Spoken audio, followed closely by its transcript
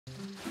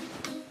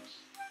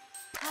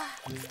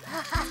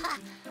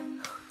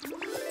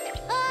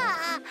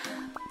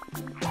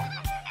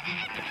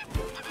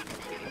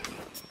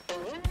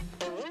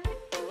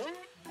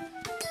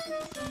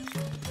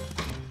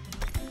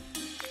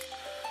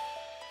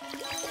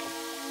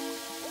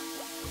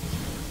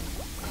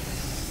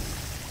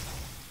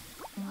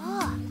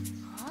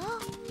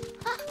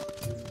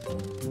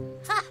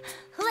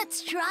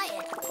Let's try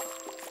it.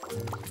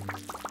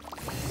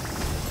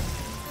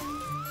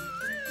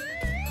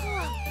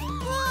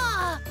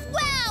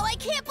 Wow, I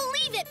can't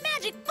believe it!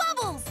 Magic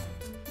bubbles!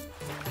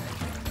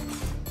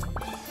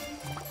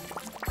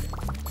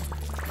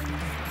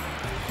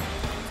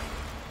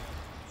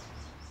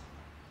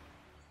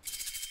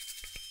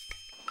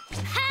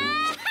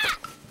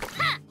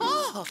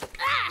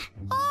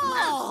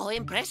 Oh,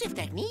 impressive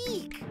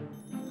technique.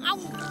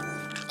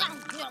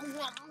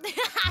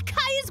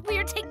 Kaya's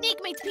weird technique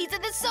makes pizza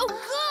that's so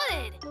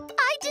good!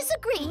 I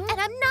disagree, and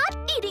I'm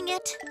not eating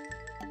it.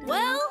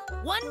 Well,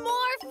 one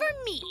more for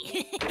me.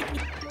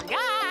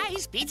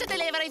 Guys, pizza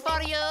delivery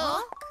for you.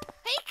 Huh?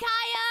 Hey,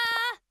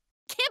 Kaya!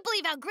 Can't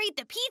believe how great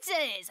the pizza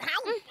is.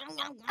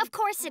 Of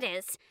course it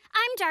is.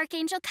 I'm Dark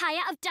Angel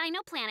Kaya of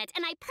Dino Planet,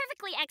 and I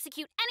perfectly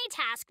execute any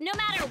task, no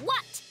matter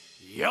what.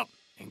 Yep,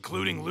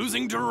 including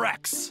losing to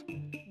Rex.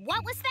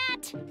 What was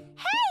that?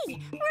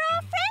 Hey, we're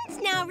all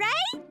friends now,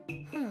 right?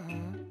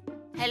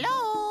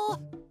 Hello.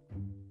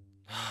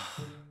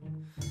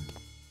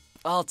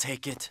 I'll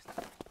take it.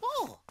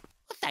 Oh,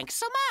 thanks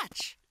so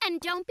much. And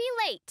don't be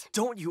late.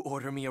 Don't you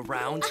order me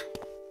around.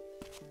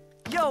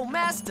 Yo,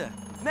 Master!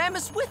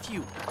 Mammoth's with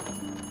you!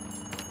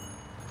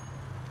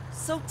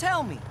 So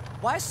tell me,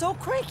 why so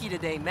cranky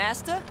today,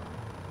 Master?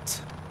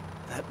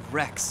 That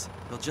Rex,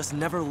 he'll just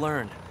never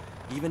learn.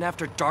 Even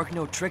after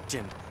Darkno tricked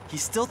him, he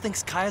still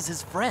thinks Kaya's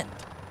his friend.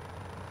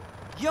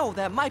 Yo,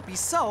 that might be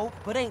so,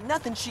 but ain't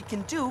nothing she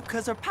can do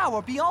 'cause her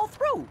power be all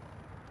through.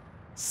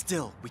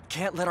 Still, we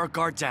can't let our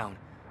guard down.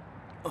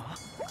 What?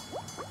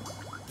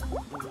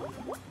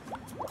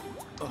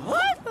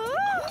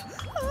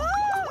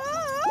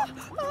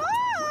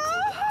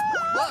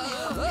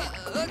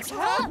 What's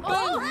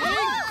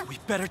happening? We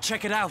better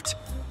check it out.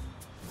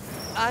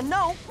 I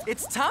know,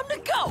 it's time to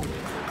go.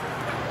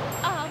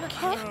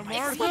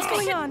 What's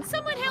going on?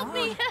 Someone help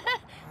me.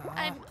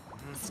 I'm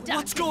stuck.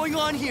 What's going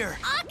on here?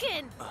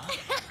 Akin!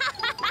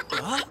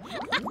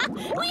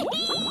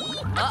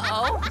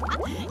 Uh-oh.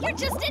 You're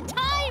just in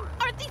time!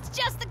 Aren't these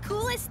just the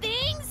coolest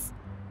things?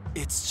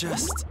 It's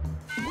just...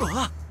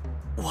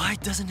 why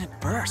doesn't it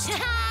burst?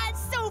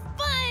 It's so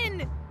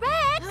fun!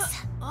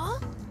 Rex!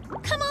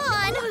 Come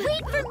on,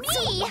 wait for me!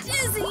 So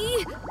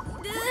dizzy!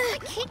 I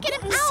can't get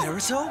him out!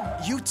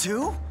 Cerezo, you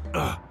too?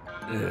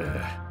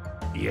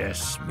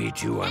 Yes, me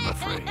too, I'm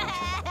afraid.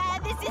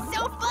 This is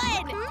so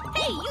fun!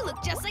 Hey, you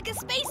look just like a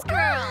space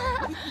girl!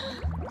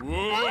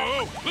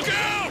 Whoa! Look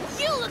out!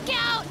 You look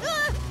out!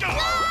 Ow!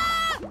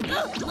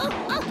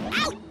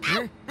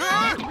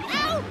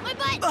 Ow! My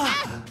butt!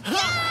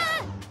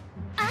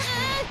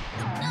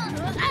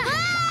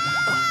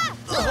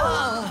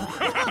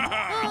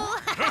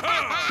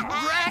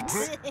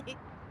 Rex!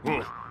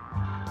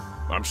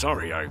 I'm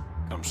sorry,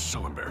 I'm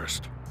so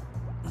embarrassed.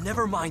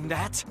 Never mind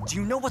that. Do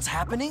you know what's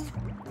happening?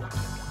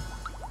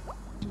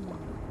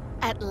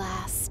 At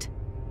last.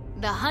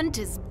 The hunt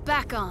is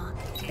back on.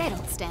 They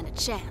don't stand a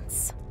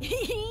chance.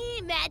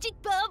 Magic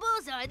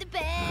bubbles are the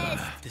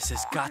best! This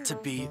has got to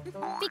be...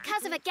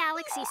 Because of a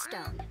galaxy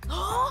stone.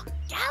 Oh,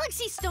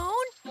 Galaxy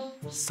Stone?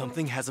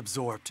 Something has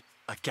absorbed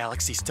a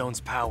Galaxy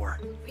Stone's power.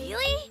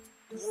 Really?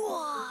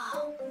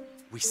 Whoa!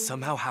 We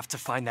somehow have to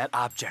find that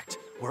object,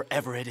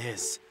 wherever it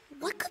is.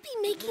 What could be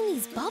making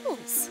these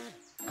bubbles?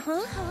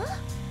 Huh?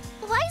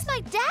 Why is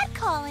my dad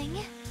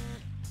calling?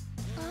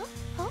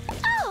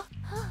 Oh!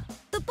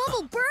 The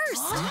bubble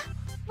burst!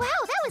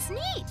 Wow, that was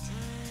neat!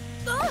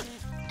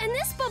 And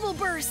this bubble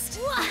burst!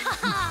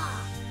 Wow.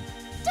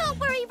 Don't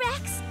worry,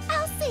 Rex.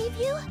 I'll save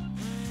you.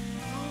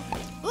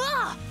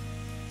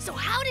 So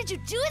how did you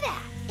do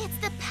that? It's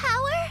the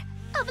power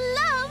of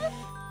love.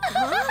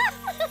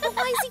 But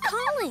why is he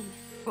calling?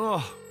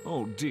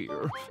 Oh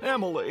dear.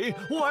 Emily,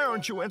 why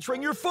aren't you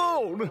answering your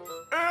phone?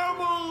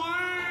 Emily!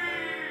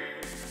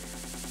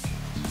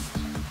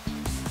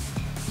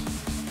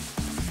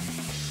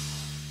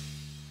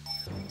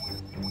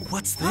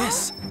 What's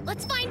this?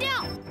 Let's find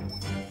out.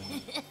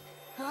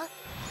 Huh?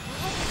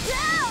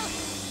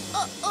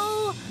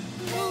 Uh-oh.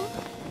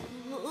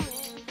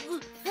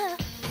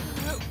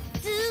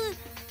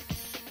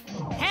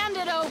 Hand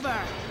it over!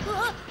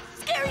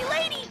 Scary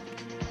lady!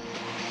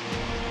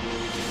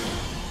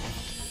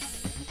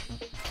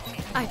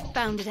 I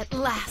found it at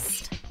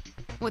last.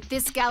 With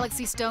this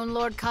Galaxy Stone,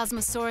 Lord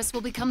Cosmosaurus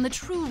will become the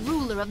true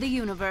ruler of the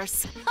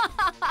universe.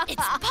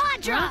 It's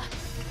Padra!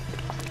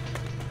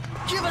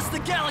 Give us the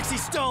Galaxy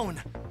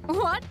Stone!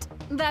 What?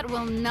 That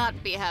will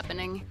not be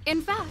happening.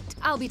 In fact,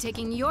 I'll be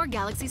taking your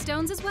Galaxy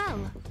Stones as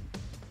well.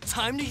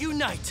 Time to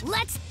unite!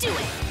 Let's do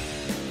it!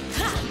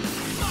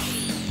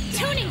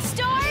 Tuning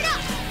start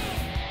up!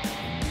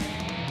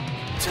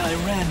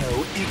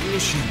 Tyranno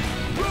ignition.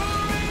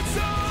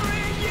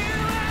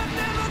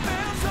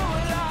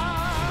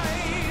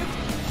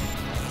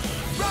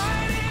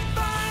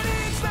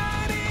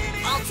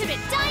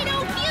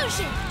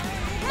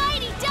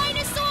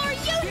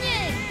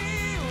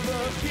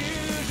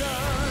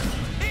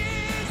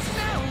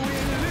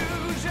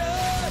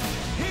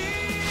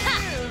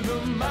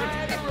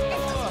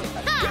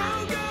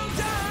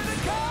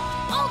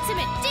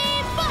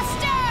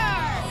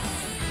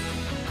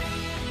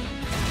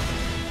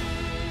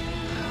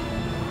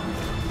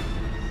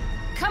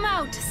 Come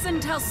out,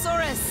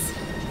 Centausaurus!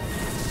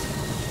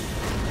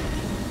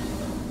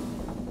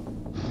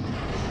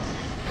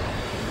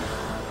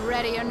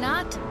 Ready or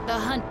not, the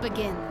hunt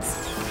begins.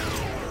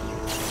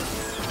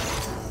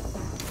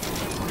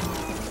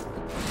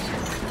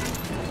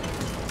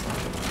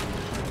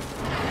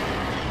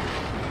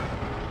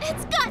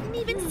 It's gotten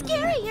even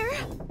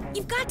scarier.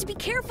 You've got to be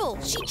careful.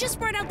 She just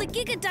brought out the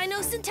Giga Dino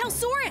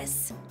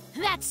Centausaurus.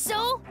 That's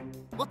so?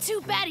 Well,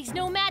 too bad he's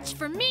no match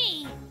for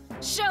me.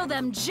 Show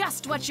them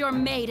just what you're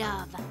made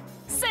of.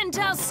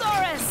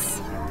 Centausaurus!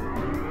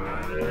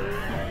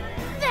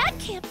 That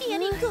can't be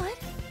any good.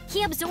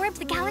 He absorbed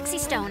the Galaxy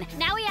Stone.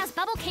 Now he has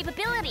bubble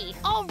capability.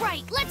 All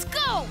right, let's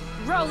go!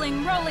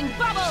 Rolling, rolling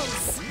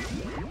bubbles!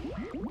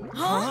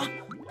 Huh?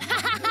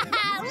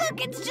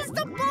 Look, it's just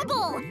a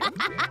bubble!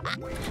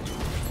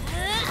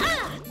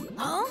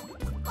 Huh?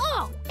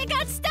 Oh, it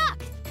got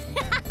stuck!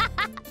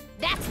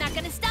 That's not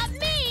gonna stop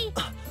me!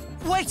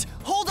 Wait,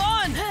 hold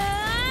on!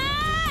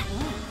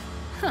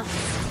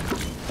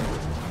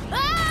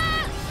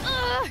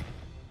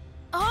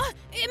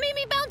 It made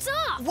me bounce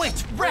off!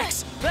 Wait,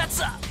 Rex,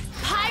 that's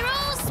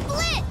Pyro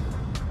split!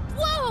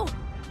 Whoa!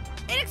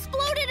 It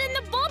exploded in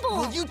the bubble!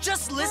 Will you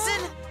just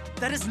listen?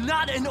 That is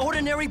not an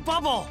ordinary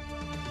bubble!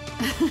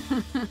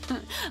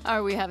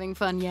 Are we having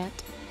fun yet?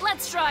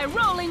 Let's try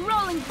rolling,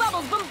 rolling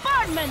bubbles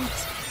bombardment!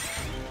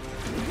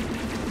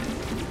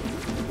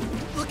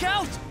 Look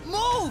out!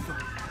 Move!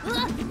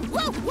 Whoa,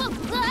 whoa! Whoa, whoa,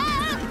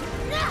 whoa!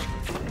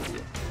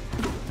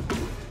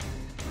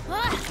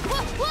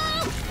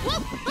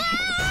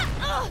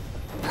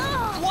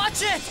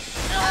 Watch it!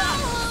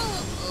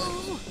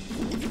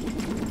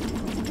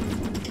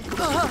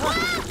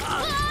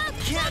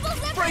 Can't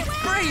break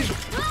free!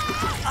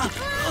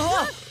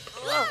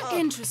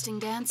 Interesting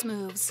dance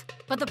moves.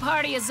 But the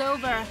party is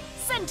over.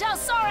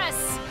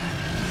 Centausaurus!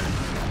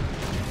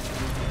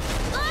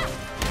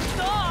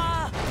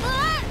 Oh,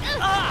 man!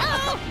 Oh,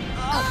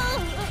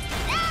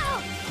 no!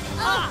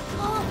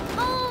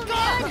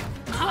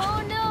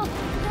 Oh, no!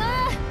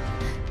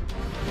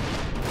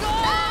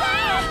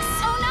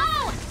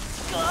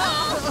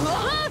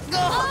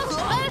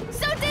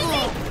 So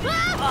dizzy!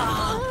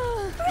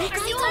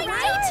 Are you all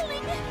right?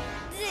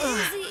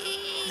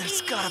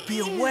 There's gotta be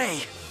a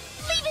way.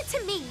 Leave it to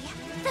me.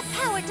 The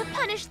power to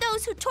punish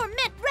those who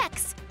torment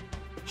Rex.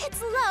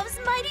 It's Love's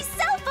mighty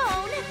cell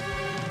phone.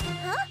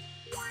 Huh?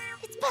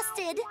 It's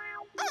busted.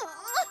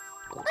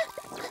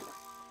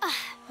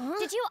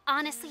 Did you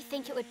honestly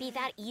think it would be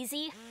that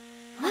easy?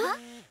 Huh?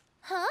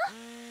 Huh?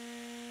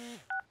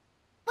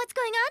 What's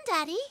going on,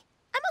 Daddy?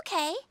 I'm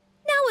okay.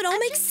 Now it all I'm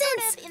makes just sort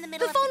sense. of in the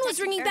middle The of phone was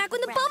protecting ringing Earth back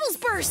when the with bubbles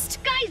Rex.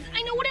 burst. Guys,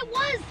 I know what it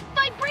was!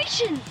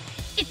 Vibrations!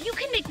 If you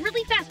can make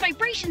really fast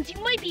vibrations,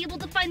 you might be able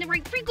to find the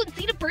right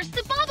frequency to burst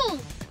the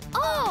bubbles!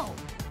 Oh,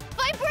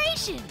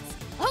 vibrations.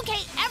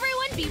 Okay,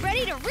 everyone be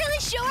ready to really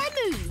show our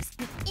moves.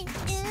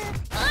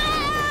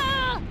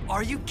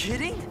 Are you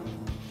kidding?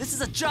 This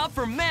is a job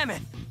for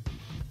Mammoth.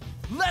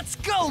 Let's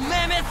go,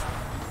 Mammoth!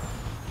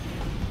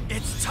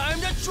 It's time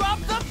to drop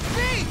the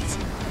beat!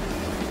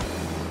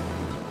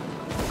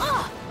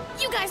 Oh,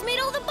 you guys made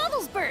all the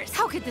bubbles burst.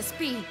 How could this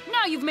be?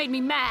 Now you've made me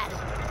mad.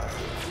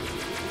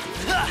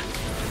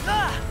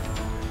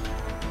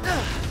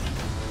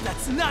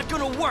 That's not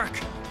gonna work!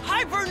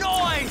 Hyper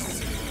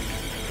noise!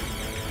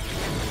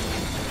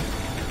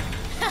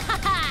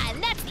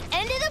 And that's the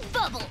end of the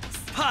bubbles.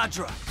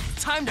 Padra,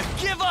 time to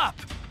give up!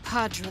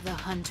 Padra the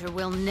Hunter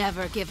will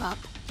never give up.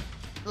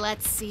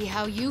 Let's see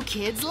how you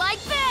kids like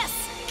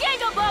this!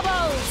 Giga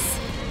Bubbles!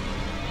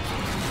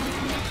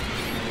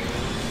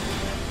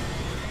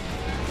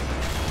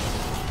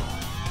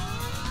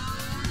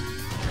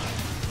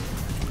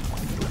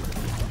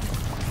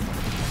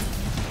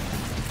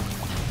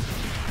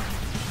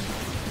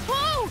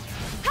 Whoa!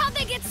 How'd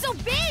they get so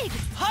big?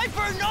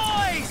 Hyper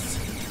noise!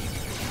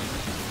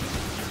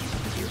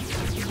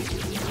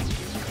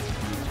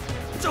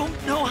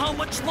 Don't know how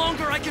much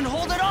longer I can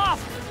hold it off!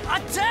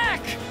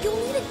 Attack! You'll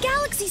need a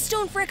Galaxy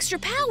Stone for extra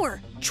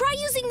power. Try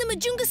using the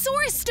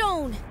Majungasaurus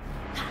Stone.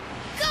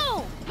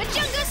 Go!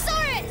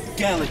 Majungasaurus!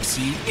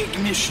 Galaxy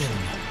ignition.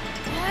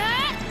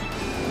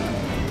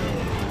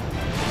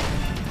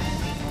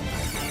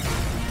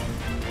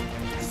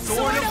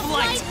 Sword of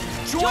Light,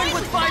 join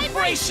with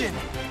vibration!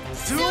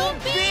 Zoom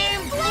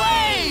Beam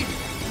Blade!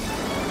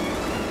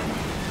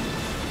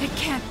 It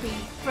can't be.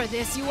 For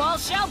this you all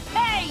shall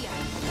pay!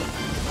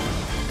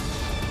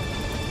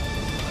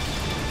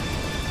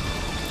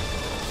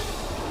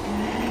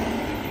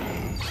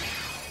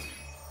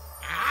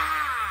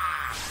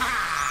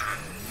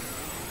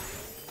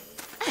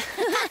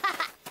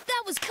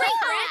 That was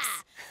great,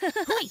 Rex!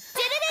 We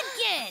did it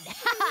again!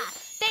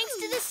 Thanks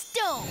to the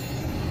stone!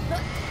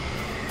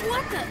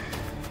 What the?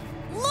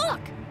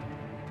 Look!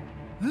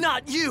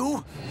 Not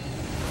you!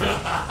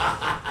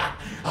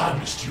 I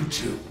missed you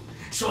too,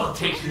 so I'll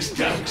take this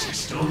Galaxy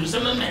Stone as a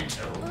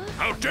memento.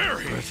 How dare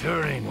he?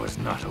 Returning was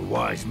not a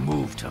wise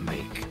move to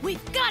make.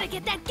 We've got to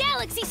get that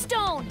Galaxy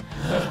Stone!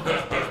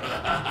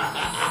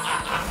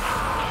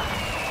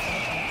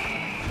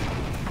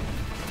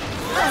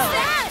 What's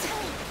that?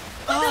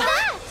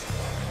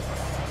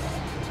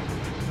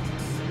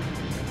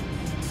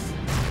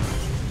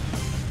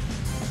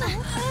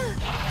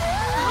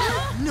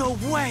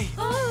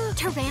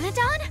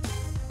 Pteranodon?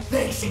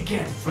 Thanks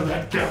again for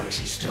that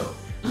Galaxy Stone.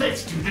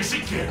 Let's do this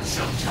again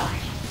sometime.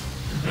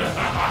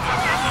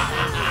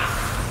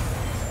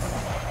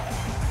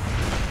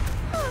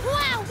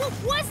 Wow, what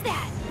was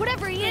that?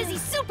 Whatever he is,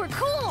 he's super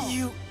cool.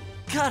 You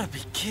gotta be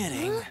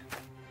kidding.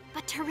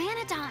 But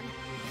Pteranodon,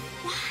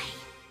 why?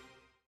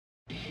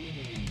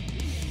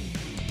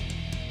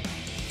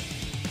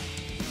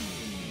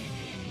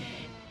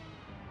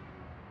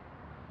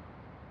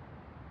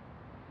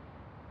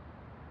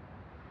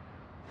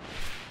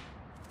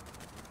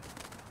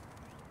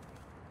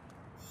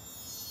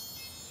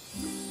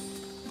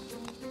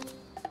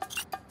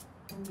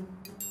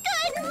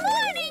 Good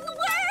morning,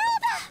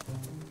 world!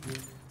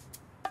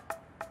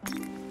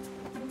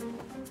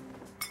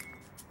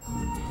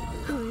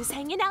 Who's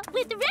hanging out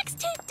with Rex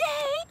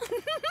today?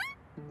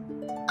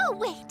 Oh,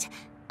 wait.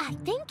 I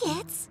think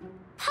it's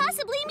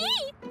possibly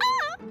me.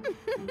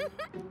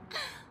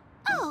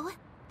 Oh,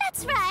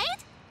 that's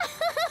right.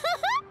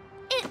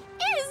 It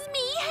is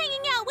me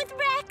hanging out with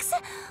Rex.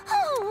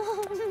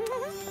 Oh.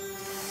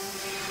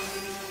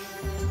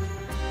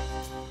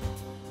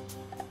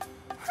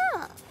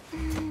 Huh.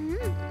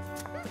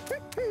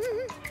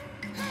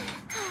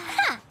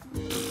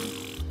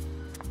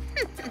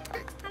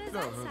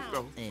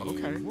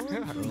 Okay.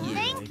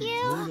 Thank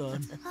you.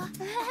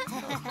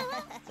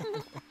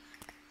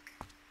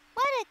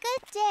 What a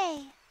good day.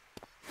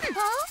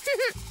 Huh?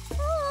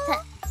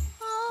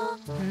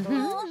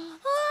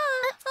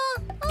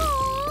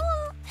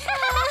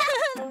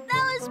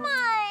 That was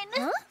mine.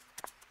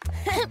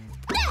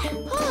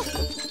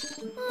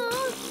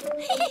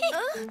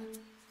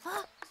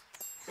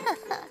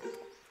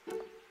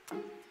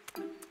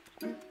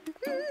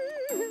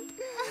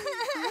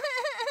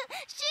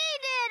 She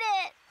did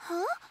it.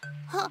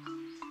 Huh?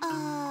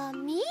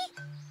 Me?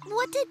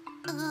 What did...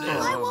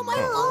 I want my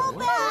ball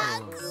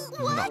back.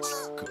 What?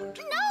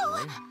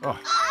 No!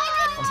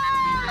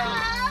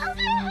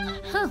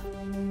 Huh.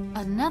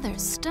 Another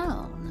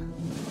stone.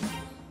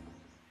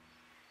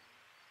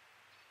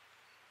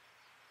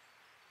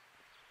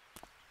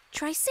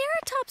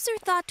 Triceratops are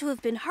thought to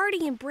have been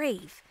hardy and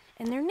brave,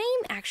 and their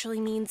name actually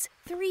means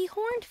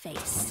three-horned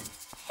face.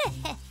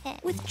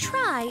 With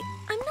Tri,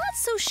 I'm not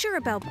so sure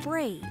about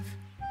brave.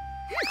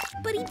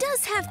 But he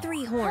does have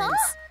three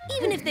horns,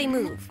 even if they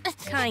move.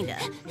 Kinda.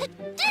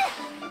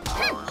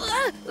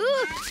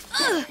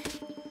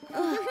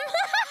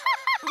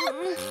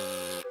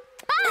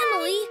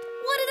 Emily,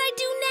 what did I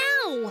do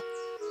now?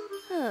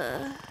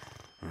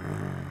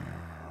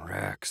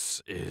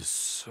 Rex is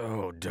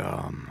so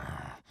dumb.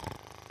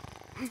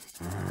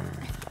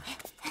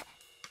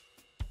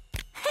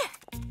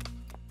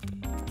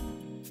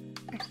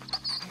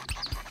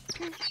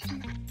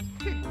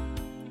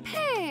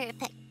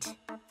 Perfect.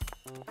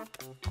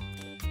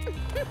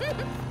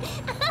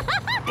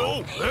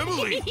 Oh,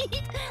 Emily!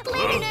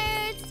 Later,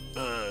 nerds.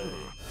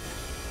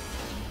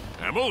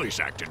 Emily's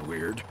acting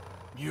weird.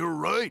 You're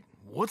right.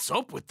 What's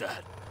up with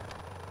that?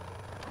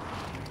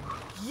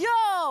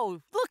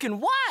 Yo, looking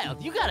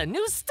wild. You got a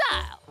new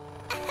style.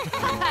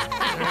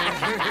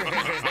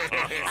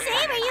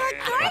 Saber, you look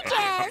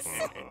gorgeous.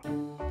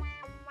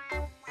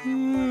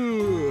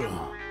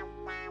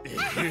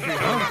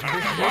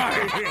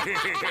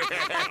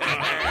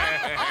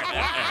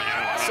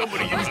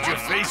 Somebody used your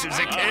face as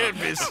a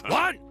canvas.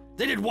 What?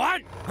 They did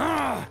what?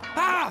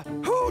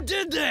 Who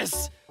did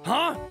this?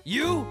 Huh?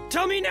 You?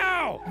 Tell me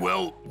now!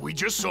 Well, we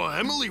just saw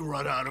Emily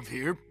run out of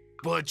here,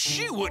 but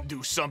she wouldn't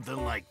do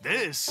something like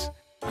this.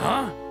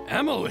 Huh?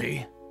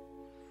 Emily?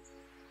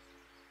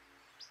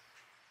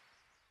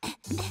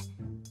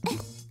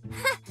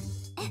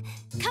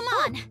 Come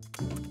on,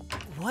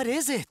 What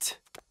is it?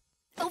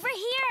 over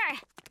here.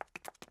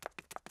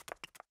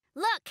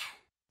 Look,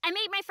 I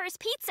made my first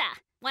pizza.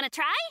 Wanna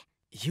try?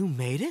 You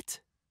made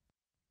it?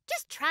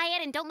 Just try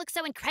it and don't look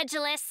so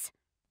incredulous.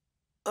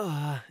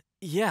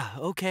 Yeah,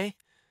 okay.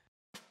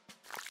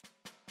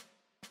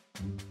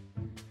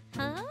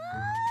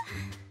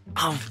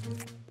 Huh?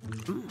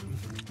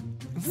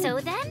 So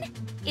then,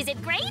 is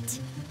it great?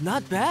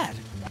 Not bad.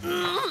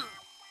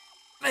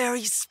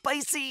 Very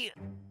spicy.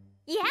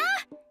 Yeah?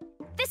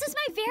 This is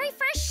my very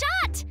first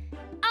shot.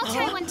 I'll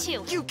try one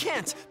too. You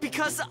can't,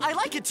 because I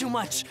like it too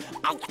much.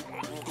 Ow.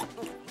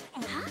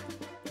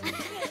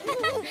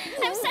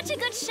 I'm such a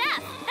good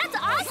chef. That's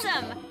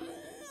awesome.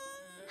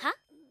 Huh?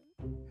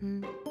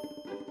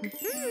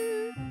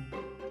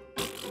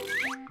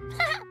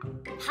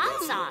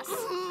 Hot sauce.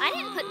 I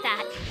didn't put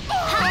that.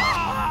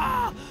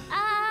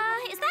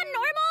 Is that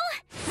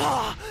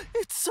normal?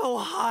 It's so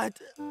hot.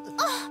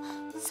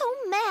 So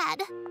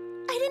mad.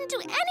 I didn't do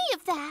any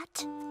of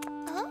that.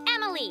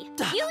 Emily,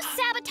 you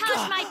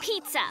sabotaged my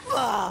pizza.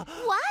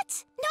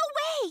 What? No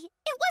way!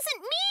 It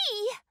wasn't me!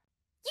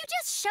 You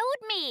just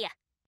showed me.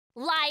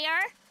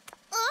 Liar.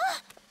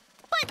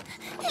 But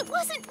it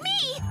wasn't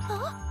me!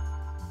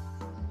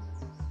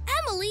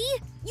 Emily,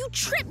 you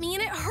tripped me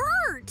and it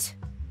hurt!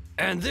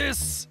 And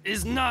this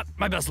is not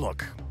my best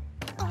look.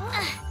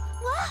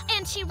 What?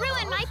 And she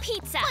ruined my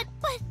pizza.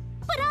 But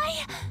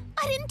I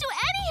didn't do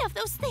any of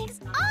those things,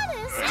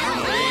 honest.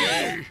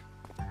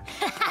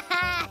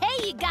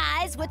 Hey, you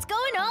guys, what's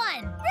going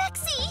on?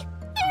 Rexy,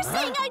 they're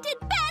saying I did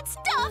bad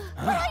stuff,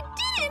 but I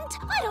didn't.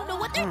 I don't know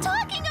what they're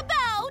talking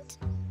about.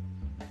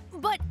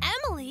 But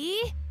Emily,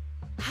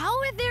 how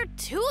are there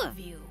two of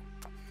you?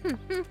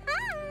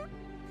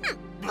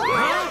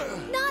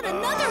 Not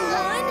another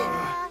one!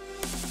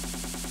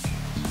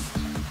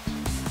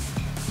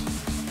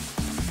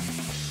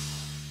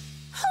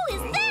 Who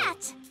is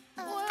that?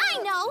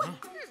 I know.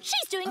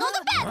 She's doing all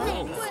the bad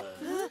things.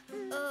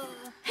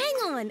 Hang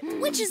on,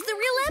 which is the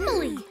real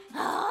Emily?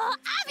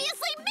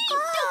 Obviously me,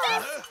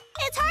 stupid.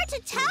 It's hard to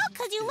tell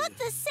because you look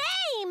the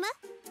same.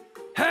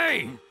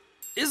 Hey!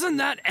 Isn't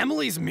that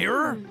Emily's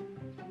mirror?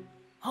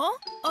 Huh?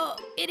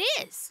 It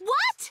is.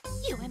 What?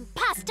 You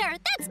imposter!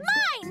 That's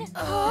mine!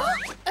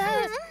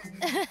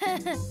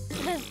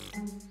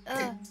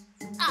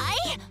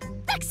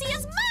 Rexy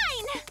is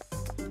mine!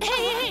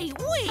 Hey,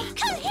 wait!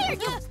 Come here,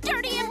 you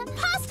dirty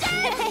imposter!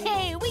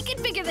 Hey, we can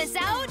figure this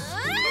out.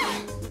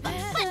 But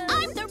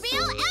I'm the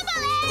real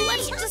Emily!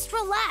 Let's just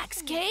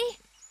relax, Kay?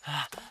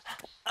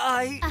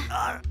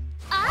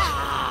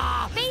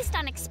 Based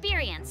on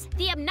experience,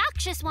 the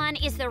obnoxious one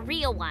is the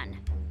real one.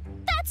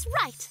 That's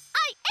right!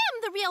 I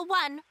am the real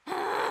one!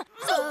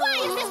 So why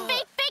is this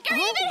fake faker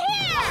even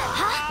here?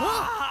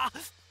 Huh?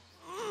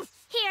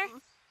 Here.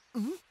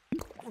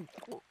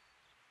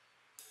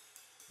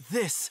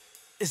 This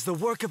is the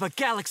work of a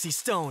galaxy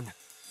stone.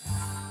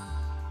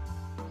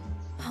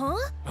 Huh?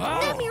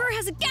 That mirror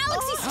has a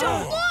galaxy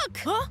stone, look!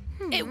 Huh?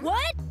 It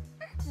what?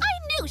 I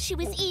knew she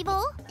was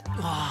evil.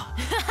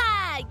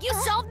 Haha! You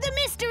solved the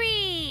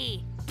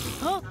mystery!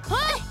 Huh?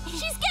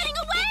 She's getting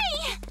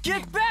away!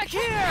 Get back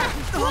here!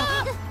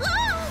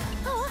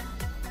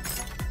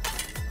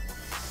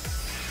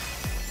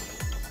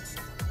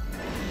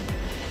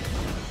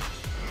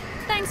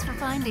 Thanks for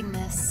finding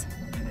this.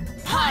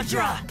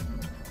 Hadra!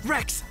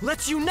 Rex,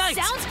 let's unite!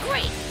 Sounds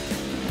great!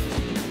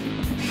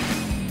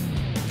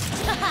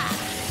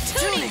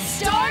 Tuning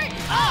start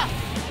up!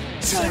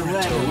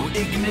 Tyretto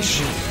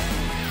ignition!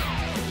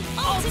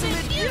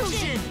 Ultimate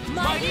fusion!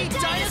 Mighty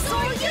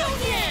Dinosaur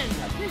Union!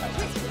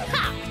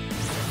 Ha!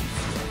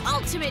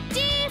 Ultimate D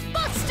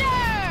Buster!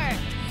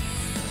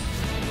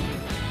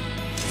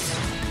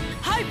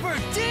 Hyper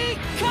D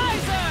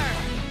Kaiser!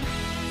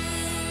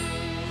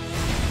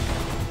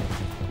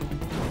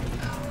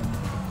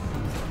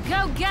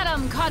 Go get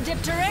 'em,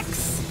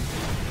 Caudipteryx!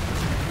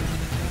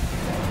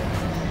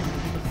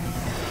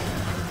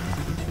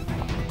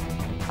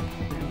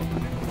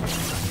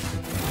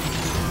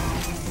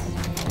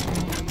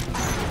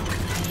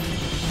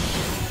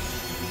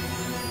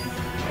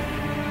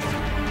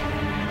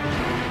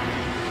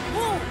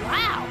 Whoa,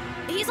 wow!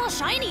 He's all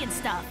shiny and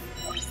stuff.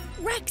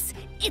 Rex,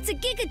 it's a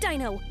Giga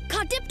Dino,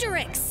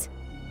 Caudipteryx.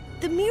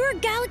 The mirror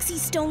galaxy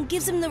stone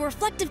gives him the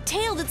reflective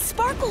tail that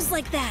sparkles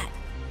like that.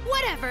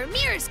 Whatever,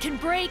 mirrors can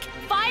break.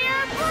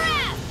 Fire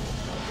breath!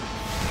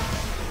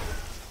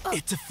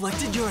 It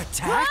deflected your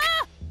attack?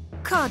 Ah!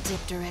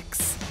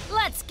 Caudipteryx,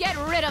 let's get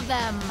rid of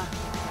them.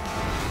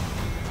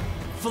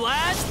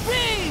 Flash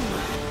beam!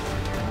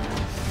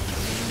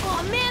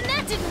 Oh man,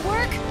 that didn't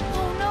work.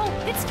 Oh no,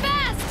 it's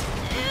fast.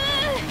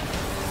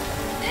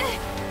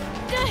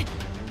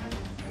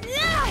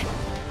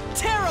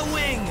 Terra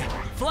Wing!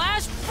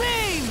 Flash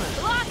beam!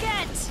 Block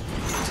it!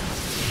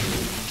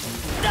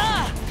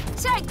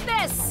 Take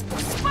this!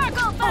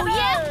 Sparkle feathers! Oh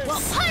yeah?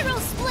 Well, Pyro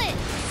Split!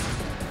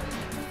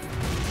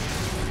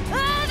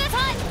 That's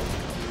hot!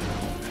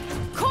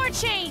 Core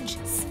change!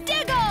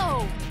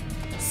 Stego!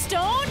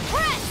 Stone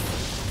press!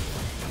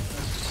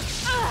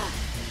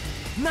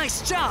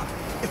 Nice job!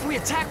 If we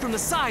attack from the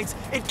sides,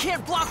 it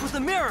can't block with the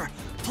mirror!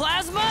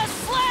 Plasma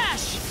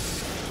Slash!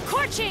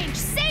 Core change!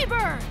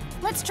 Saber!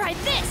 Let's try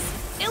this!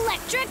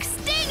 Electric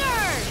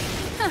Stinger!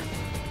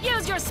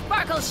 Use your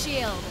Sparkle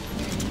Shield!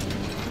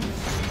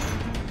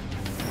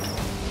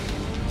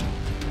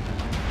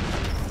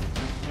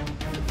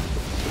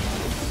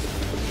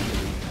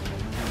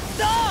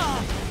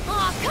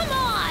 Aw, come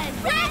on!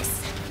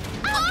 Rex!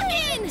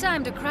 Open!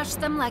 Time to crush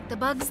them like the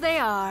bugs they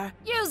are.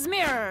 Use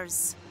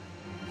mirrors!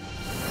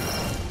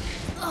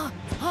 Huh?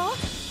 Huh?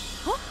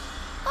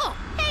 Oh,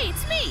 hey,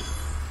 it's me!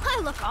 I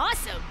look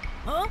awesome!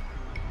 Huh?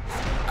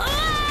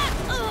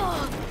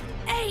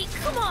 Hey,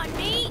 come on,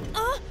 me!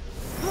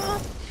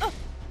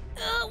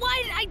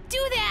 Why did I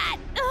do that?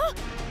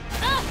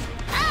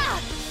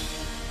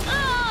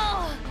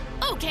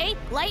 Okay,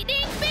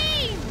 lightning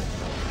beam!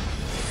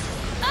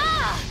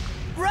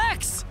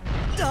 Rex!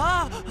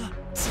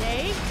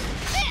 Take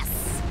this!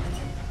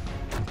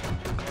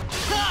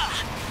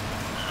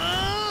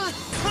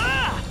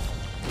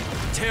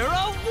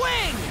 Terra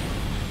Wing!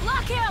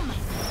 Lock him!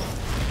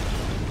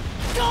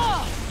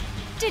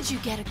 Did you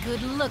get a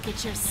good look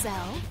at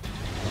yourself?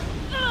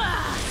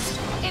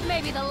 It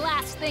may be the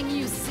last thing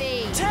you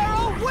see.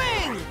 Terra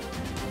Wing!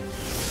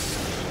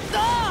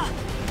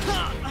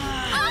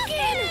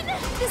 Again!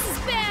 This is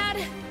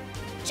bad!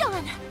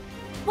 John,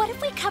 what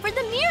if we covered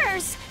the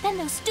mirrors? Then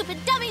those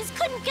stupid dummies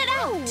couldn't get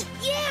out!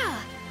 Yeah!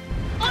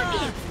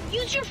 Oddbods,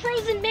 use your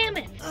frozen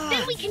mammoth.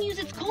 Then we can use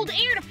its cold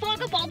air to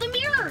fog up all the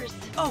mirrors.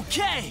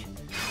 Okay!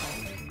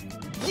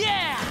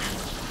 Yeah!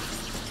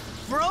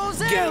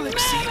 Frozen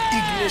Galaxy mammoth!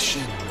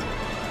 Ignition.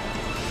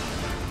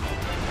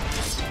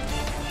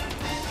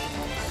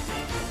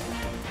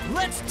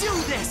 Let's do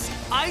this!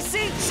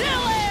 Icy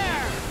chill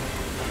air!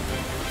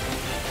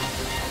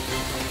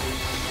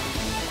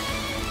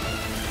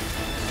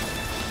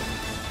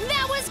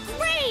 That was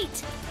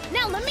great!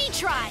 Now let me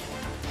try.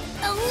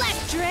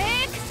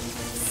 Electric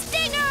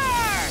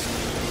Stinger!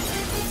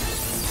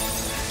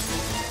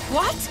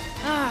 What?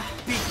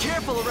 Be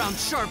careful around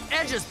sharp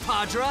edges,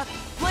 Padra!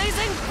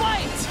 Blazing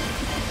Bite!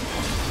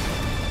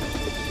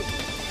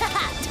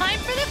 Haha, time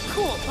for the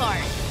cool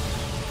part.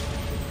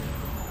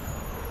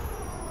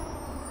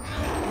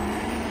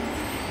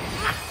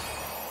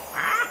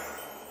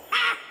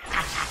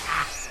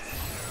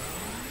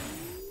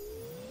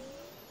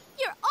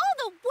 You're all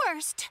the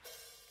worst.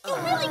 You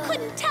really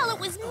couldn't tell it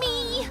was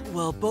me.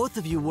 Well, both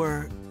of you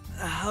were...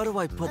 how do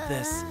I put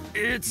this?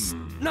 It's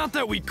not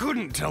that we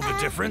couldn't tell the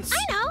difference.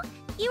 I know.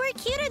 You were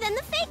cuter than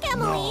the fake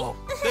Emily. No,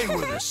 they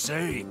were the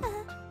same.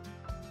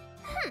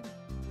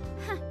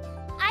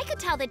 I could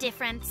tell the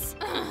difference.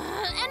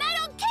 And I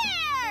don't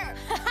care!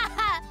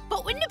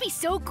 But wouldn't it be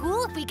so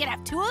cool if we could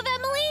have 2 of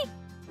Emily?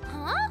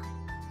 Huh?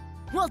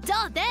 Well,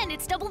 duh, then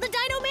it's double the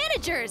Dino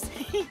managers.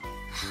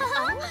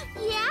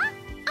 Yeah?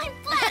 I'm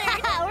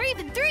flattered. Or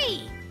even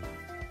 3.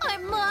 Or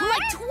more.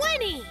 Like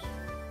 20.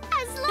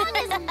 As long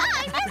as I'm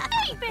your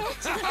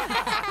favorite.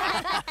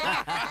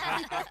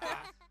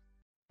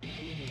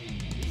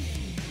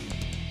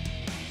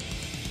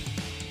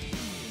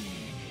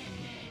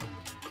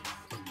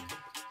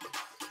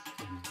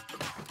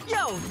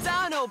 Yo,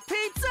 Dino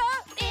Pizza!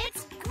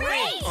 It's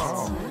great!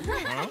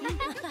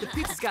 The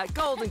pizza's got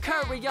golden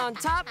curry on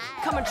top.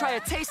 Come and try a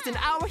taste in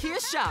our here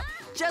shop.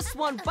 Just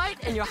one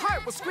bite and your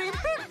heart will scream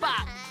beep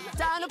bop.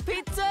 Dino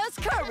Pizza's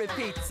curry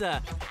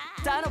pizza.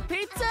 Dino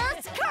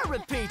Pizza's curry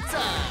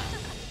pizza.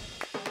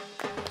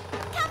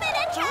 Come in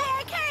and try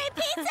our curry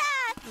pizza!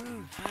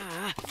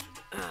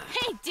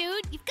 Hey,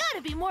 dude, you've got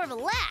to be more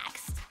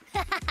relaxed.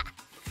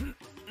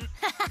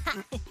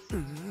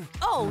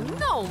 Oh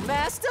no,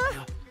 Master!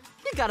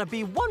 You gotta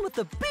be one with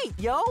the beat,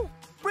 yo!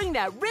 Bring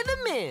that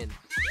rhythm in!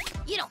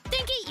 You don't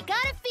think it, you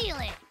gotta feel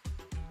it.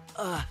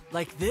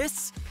 Like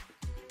this?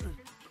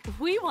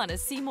 We want to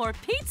see more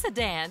pizza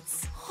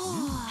dance.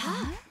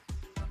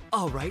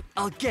 All right,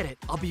 I'll get it.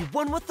 I'll be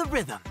one with the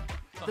rhythm.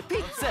 The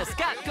pizza's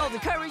got golden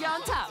curry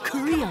on top.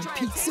 Curry on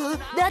pizza?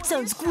 That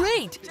sounds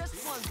great.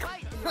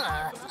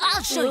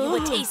 I'll show you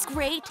what tastes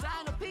great.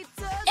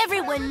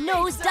 Everyone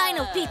knows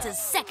Dino Pizza's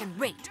second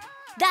rate.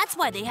 That's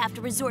why they have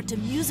to resort to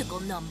musical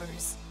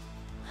numbers.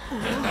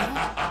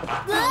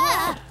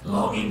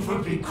 Longing for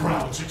big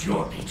crowds at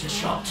your pizza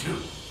shop, too.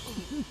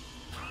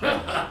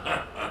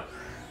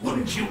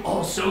 Wouldn't you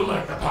also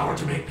like the power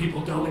to make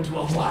people go into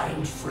a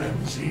wild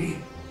frenzy?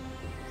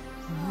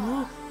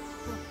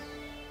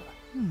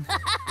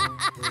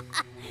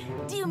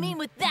 Do you mean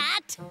with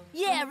that?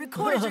 Yeah,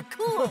 recorders are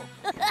cool.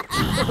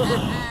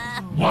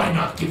 Why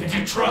not give it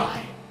a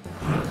try?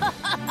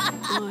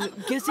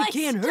 Guess it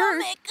can't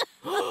hurt.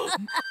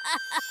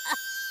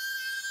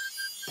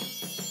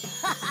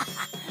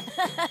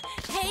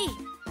 Hey,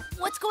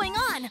 what's going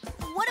on?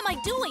 What am I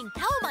doing?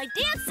 How am I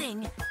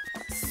dancing?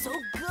 So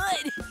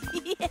good.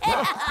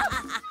 Yeah.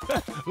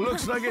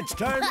 Looks like it's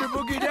time to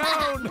boogie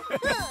down.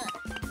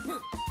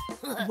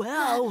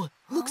 Wow,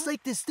 looks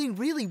like this thing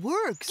really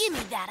works. Give me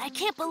that. I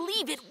can't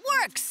believe it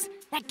works.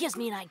 That gives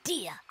me an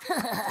idea.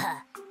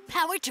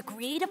 Power to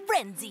create a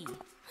frenzy.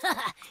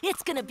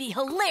 It's gonna be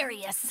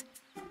hilarious.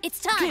 It's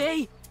time.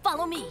 Okay.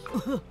 Follow me.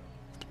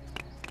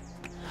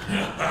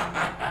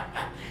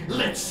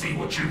 Let's see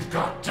what you've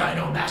got,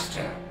 Dino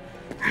Master.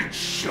 It's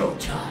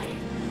showtime.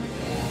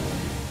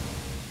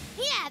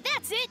 Yeah,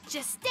 that's it.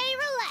 Just stay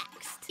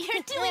relaxed.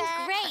 You're doing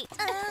great.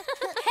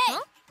 Hey,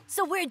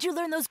 so where'd you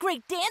learn those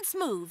great dance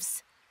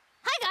moves?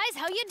 Hi, guys.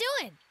 How you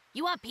doing?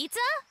 You want pizza?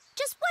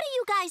 Just what are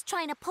you guys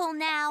trying to pull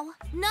now?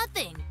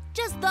 Nothing.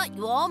 Just thought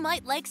you all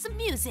might like some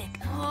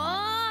music.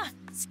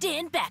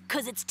 Stand back,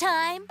 'cause it's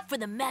time for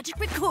the magic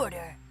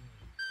recorder.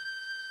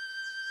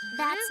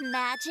 That's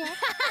magic.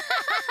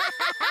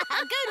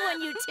 Good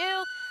one, you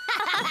two.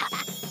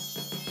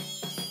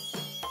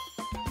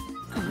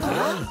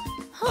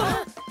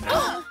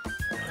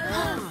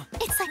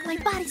 It's like my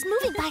body's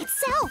moving by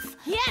itself.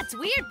 Yeah, it's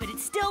weird, but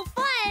it's still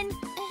fun.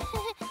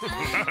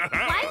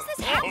 Why is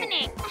this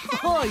happening?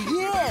 Oh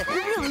yeah, it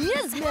really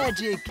is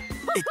magic.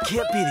 It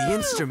can't be the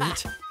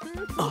instrument.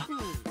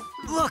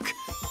 Look,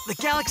 the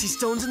galaxy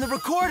stone's in the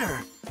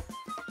recorder.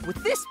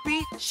 With this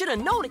beat, should have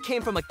known it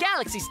came from a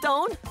galaxy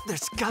stone.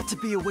 There's got to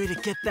be a way to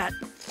get that.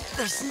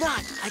 There's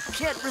not. I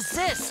can't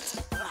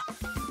resist.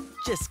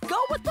 Just go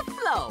with the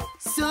flow.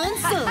 Sun,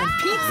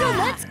 pizza,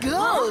 let's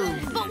go.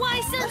 But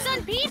why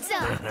Sun Pizza?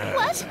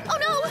 What? Oh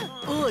no!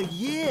 Oh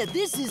yeah,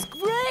 this is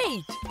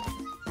great.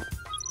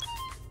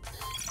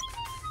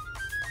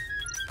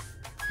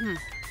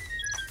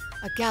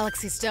 A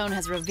galaxy stone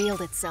has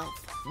revealed itself.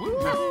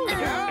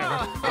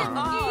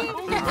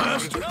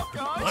 Master,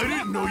 I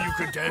didn't know you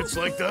could dance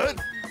like that.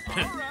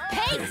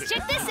 Hey,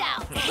 check this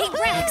out. Hey,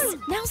 Rex,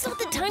 now's not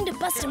the time to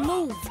bust a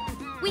move.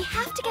 We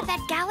have to get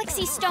that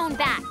galaxy stone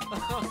back.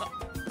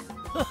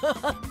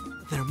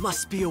 There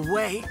must be a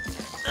way.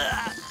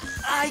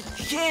 I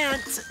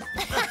can't.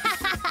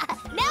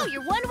 Now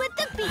you're one with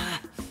the beat.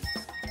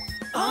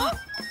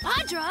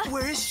 Padra?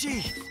 Where is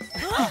she?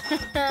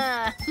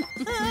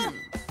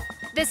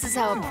 This is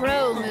how a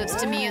pro moves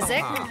to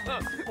music.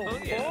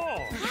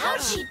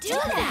 How'd she do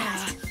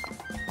that?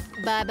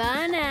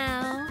 Bye-bye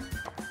now.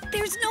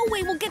 There's no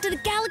way we'll get to the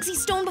galaxy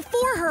stone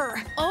before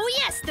her. Oh,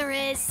 yes, there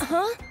is.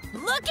 Huh?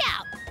 Look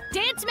out!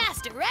 Dance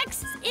Master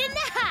Rex is in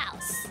the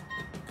house.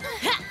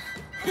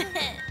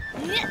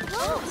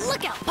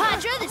 Look out,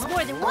 Padra. There's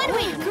more than one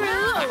way to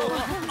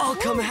groove. I'll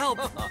come help.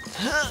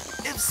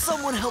 If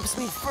someone helps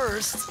me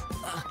first.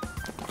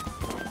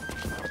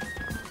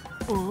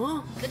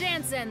 The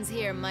dance ends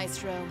here,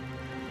 Maestro.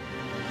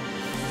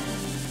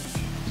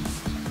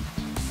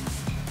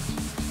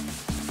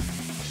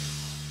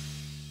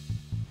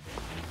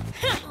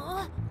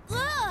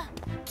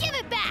 Give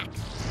it back!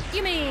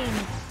 You mean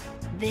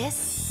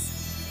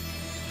this?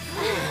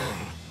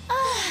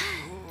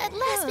 At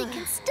last we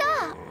can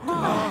stop.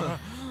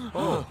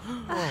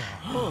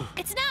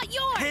 It's not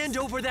yours! Hand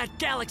over that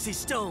galaxy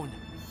stone.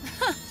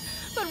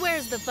 But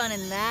where's the fun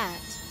in that?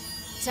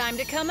 Time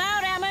to come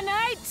out,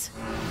 Ammonite!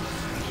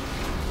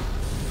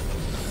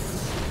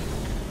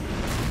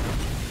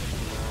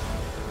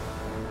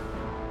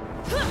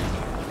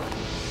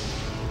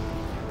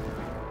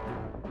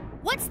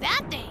 What's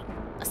that thing?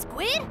 A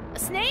squid? A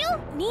snail?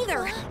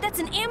 Neither. That's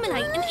an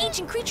ammonite, an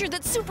ancient creature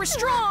that's super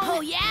strong.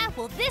 Oh, yeah?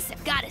 Well, this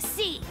I've got to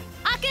see.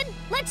 Akin,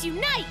 let's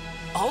unite!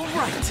 All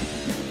right.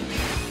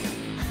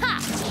 Ha!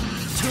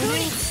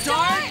 Tuning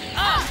start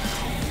up!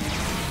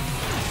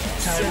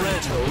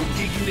 Tyretto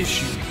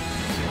Ignition.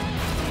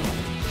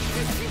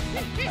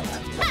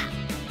 Ha!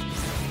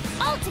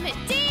 Ultimate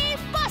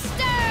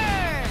D-Buster!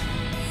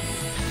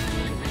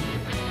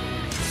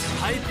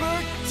 Hyper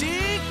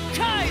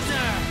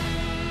D-Kaiser!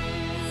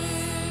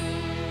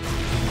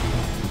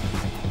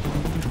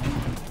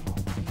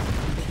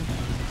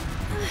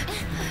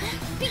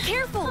 Be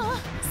careful!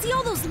 See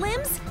all those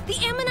limbs? The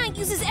ammonite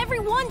uses every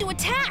one to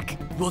attack!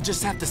 We'll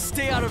just have to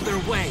stay out of their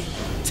way.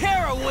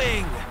 Terra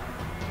Wing!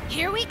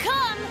 Here we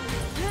come!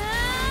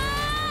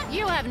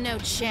 You have no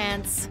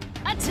chance.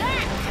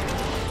 Attack!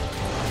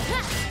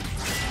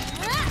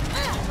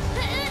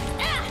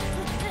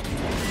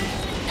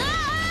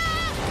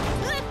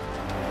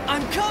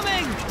 I'm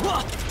coming!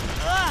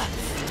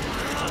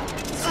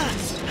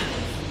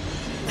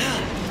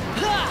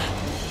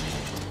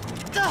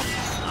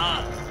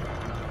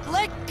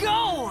 Let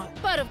go!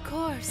 But of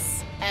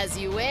course, as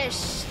you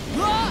wish.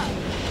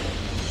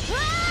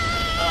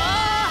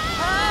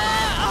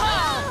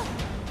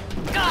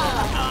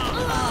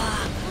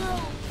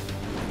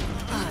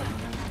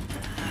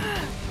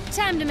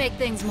 Time to make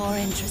things more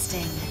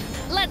interesting.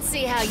 Let's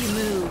see how you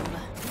move.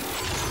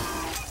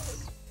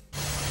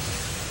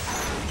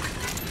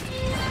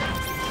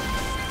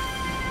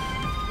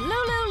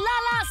 Lulu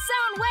Lala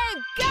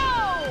Soundwave, go!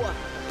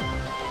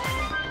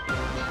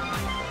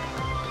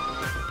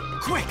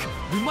 Quick!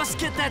 We must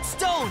get that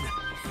stone!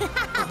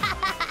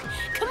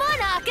 Come on,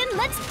 Akin,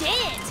 let's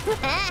dance!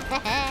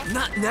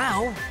 Not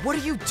now! What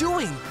are you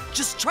doing?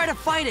 Just try to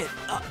fight it!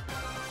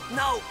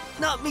 No,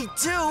 not me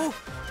too!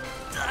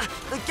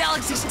 The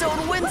Galaxy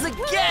Stone wins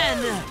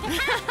again!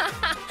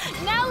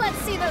 Now let's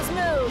see those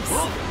moves!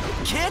 Oh,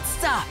 can't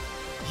stop!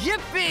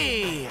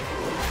 Yippee!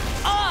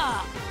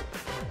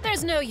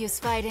 There's no use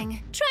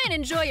fighting. Try and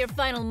enjoy your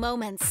final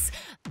moments.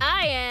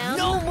 I am...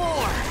 No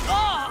more!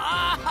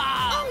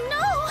 Oh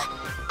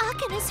no!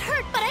 Akin is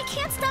hurt, but I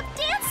can't stop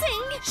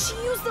dancing! She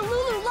used the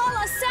Lulu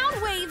Lala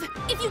sound wave!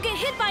 If you get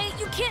hit by it,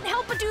 you can't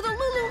help but do the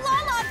Lulu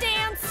Lala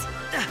dance!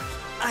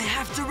 I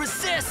have to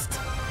resist!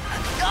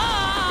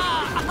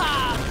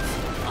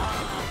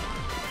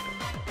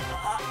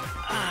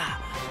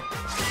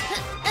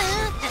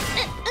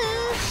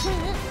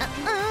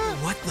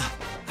 What the?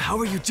 How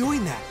are you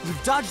doing that?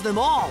 You've dodged them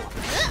all!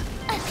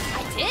 I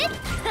did?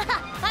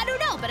 I don't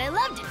know, but I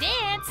love to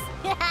dance!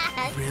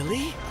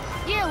 Really?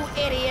 You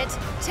idiot!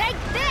 Take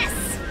this!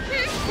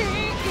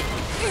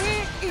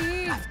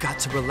 I've got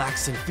to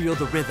relax and feel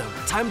the rhythm.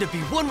 Time to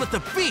be one with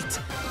the beat!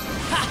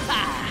 Ha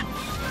ha!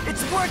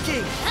 It's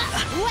working!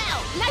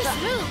 Wow, nice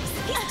moves!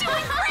 He's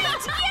doing great!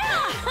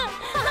 Yeah!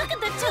 Look at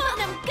the two of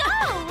them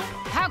go!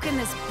 How can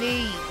this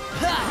be?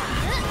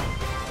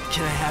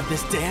 Can I have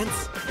this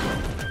dance?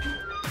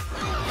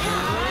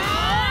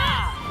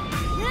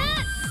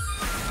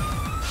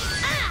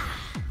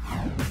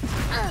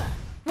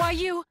 Why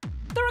you...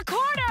 The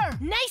recorder!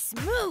 Nice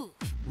move!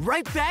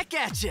 Right back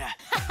at ya!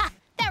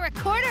 That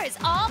recorder is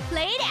all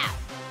played out!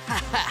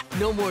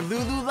 No more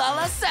Lulu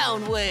Lala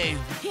sound wave!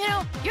 You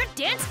know, your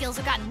dance skills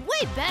have gotten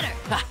way better!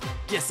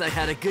 Guess I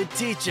had a good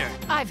teacher.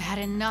 I've had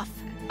enough.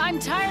 I'm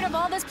tired of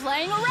all this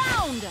playing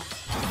around!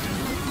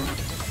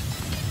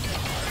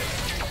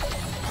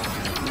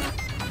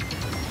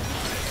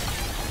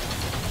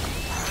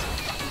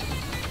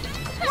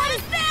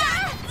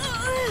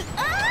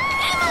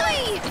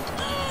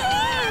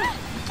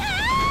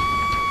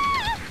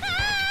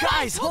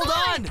 Guys, hold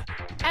on!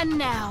 And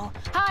now,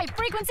 high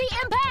frequency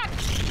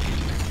impact!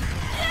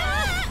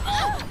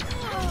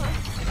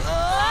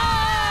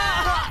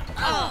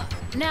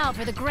 Now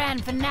for the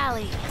grand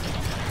finale.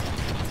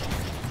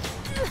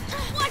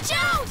 Watch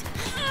out!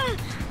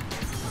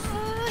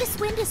 This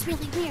wind is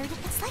really weird.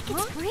 It's like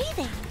it's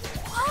breathing.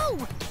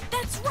 Oh,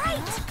 that's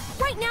right!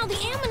 Right now the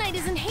ammonite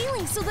is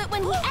inhaling so that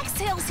when he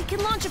exhales, he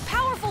can launch a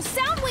powerful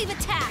sound wave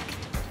attack.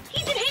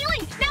 He's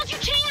inhaling! Now's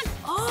your chance!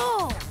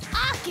 Oh,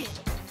 Ocket!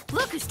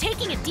 Look who's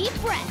taking a deep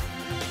breath.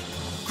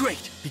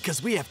 Great,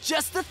 because we have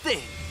just the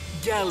thing.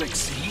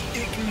 Galaxy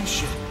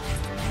ignition.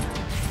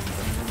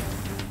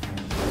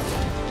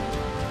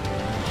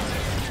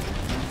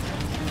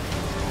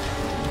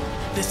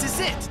 This is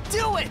it!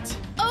 Do it!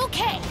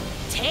 Okay,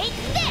 take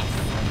this!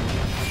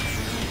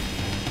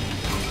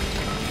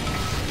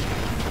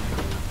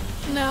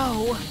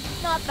 No,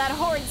 not that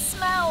horrid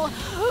smell.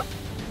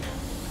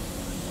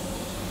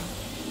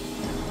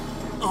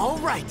 All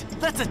right,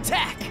 let's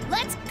attack!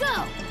 Let's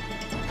go!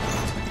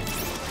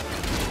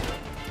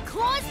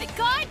 Claws that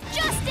guard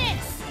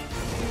justice!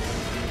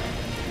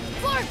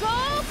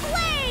 Gorgo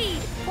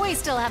Blade! We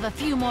still have a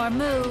few more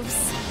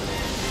moves.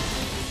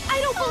 I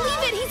don't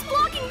believe it! He's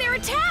blocking their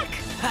attack!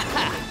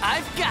 Haha,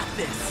 I've got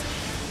this!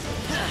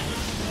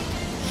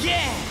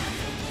 Yeah!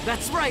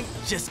 That's right,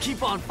 just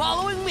keep on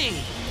following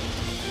me!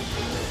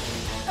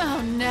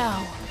 Oh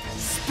no.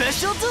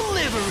 Special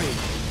delivery!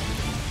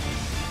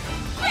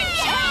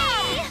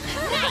 Yay!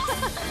 Nice!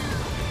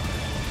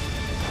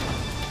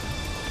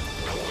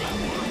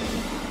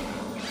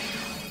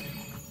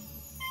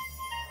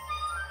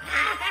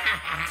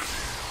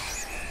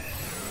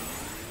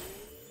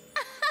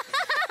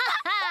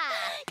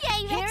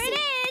 Yay, Here Rexy. it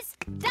is!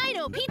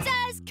 Dino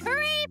Pizza's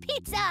Curry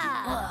Pizza!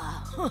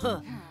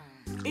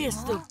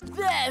 It's the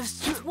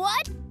best.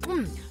 What?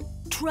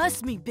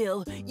 Trust me,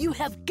 Bill. You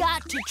have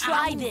got to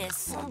try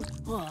this.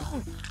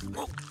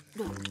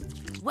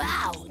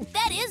 Wow,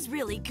 that is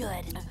really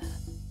good.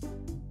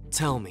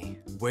 Tell me,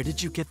 where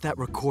did you get that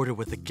recorder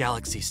with the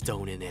galaxy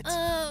stone in it?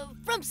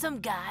 From some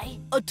guy.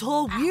 A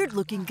tall,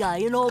 weird-looking guy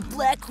in all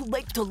black who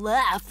liked to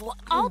laugh.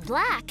 All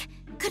black?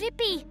 Could it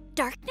be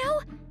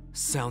Darkno?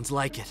 Sounds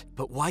like it,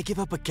 but why give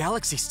up a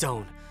galaxy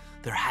stone?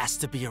 There has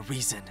to be a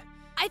reason.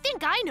 I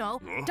think I know.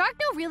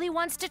 Darkno really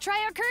wants to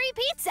try our curry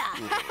pizza.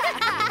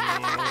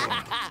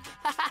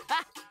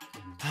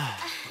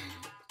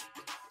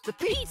 The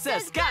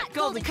pizza's got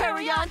golden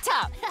curry on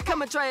top.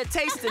 Come and try a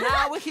taste in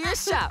our here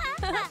shop.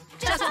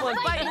 Just one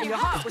bite and your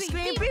heart will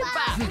scream beep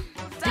bop.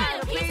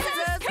 Dino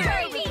Pizza's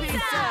Curry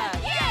Pizza!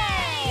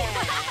 Yay!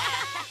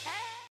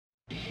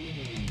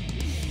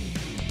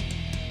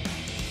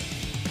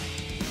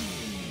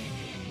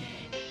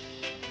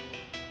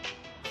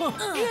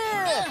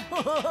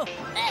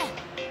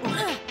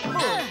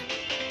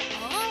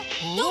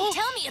 Don't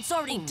tell me it's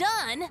already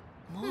done.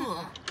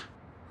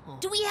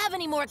 Do we have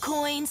any more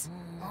coins?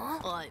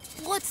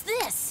 What's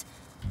this?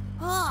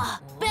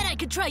 Bet I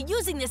could try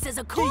using this as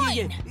a coin.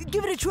 Yeah.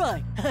 Give it a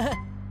try.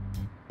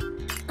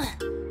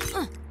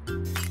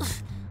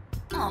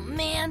 Oh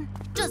man,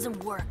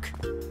 doesn't work.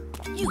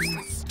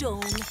 Useless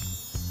stone.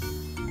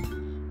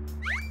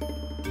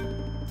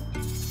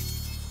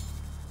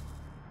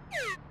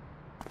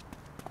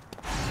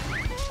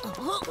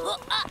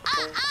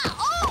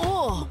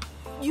 Oh,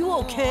 you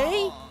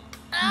okay?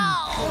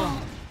 Ow!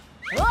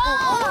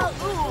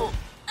 Oh!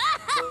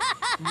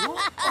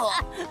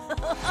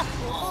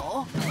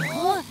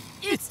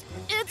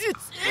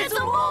 It's a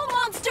mole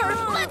monster!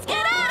 Let's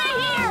get out of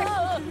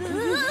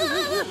here!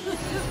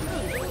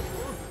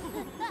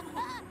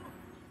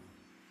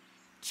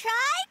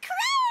 Try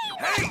Crane!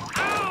 Hey,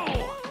 ow!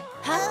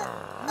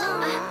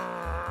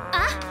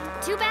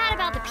 Too bad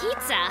about the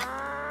pizza.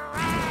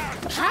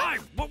 Try,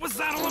 what was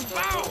that all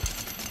about?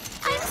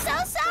 I'm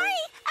so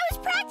sorry! I was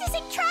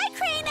practicing Try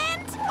Crane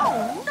and...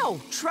 Oh, no,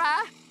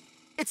 Try.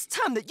 It's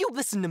time that you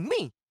listen to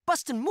me.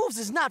 Busting moves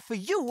is not for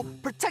you.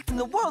 Protecting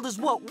the world is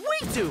what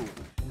we do.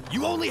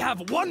 You only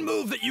have one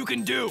move that you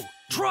can do.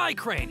 Try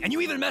Crane, and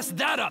you even messed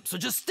that up, so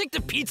just stick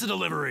to pizza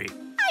delivery.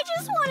 I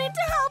just wanted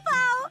to help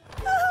out.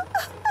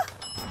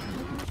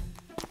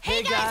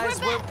 Hey guys,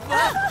 we're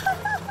back.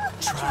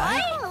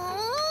 Try?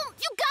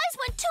 You guys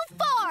went too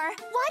far.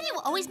 Why do you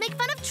always make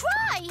fun of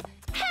Try?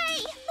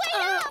 Hey,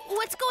 wait up!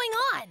 What's going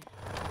on?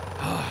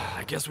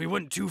 I guess we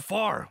went too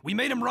far. We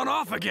made him run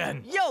off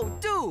again. Yo,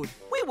 dude,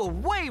 we were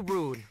way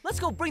rude. Let's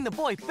go bring the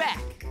boy back.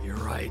 You're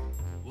right.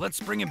 Let's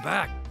bring him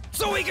back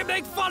so we can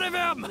make fun of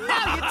him.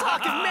 Now you're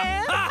talking,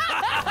 man.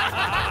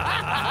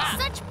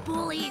 Such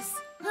bullies.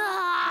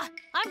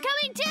 I'm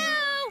coming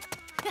too!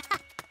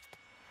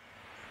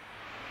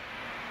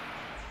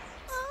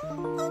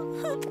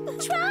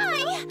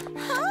 Try!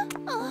 Huh?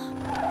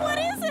 What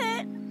is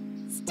it?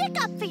 Stick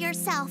up for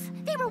yourself.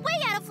 They were way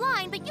out of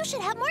line, but you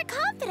should have more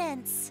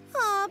confidence.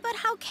 But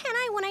how can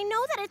I when I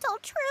know that it's all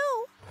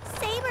true?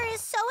 Saber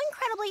is so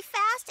incredibly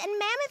fast, and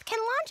Mammoth can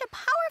launch a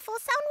powerful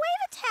sound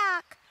wave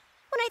attack.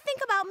 When I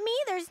think about me,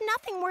 there's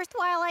nothing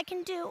worthwhile I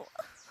can do.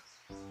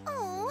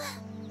 Oh,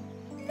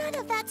 None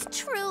of that's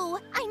true.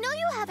 I know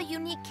you have a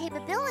unique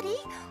capability.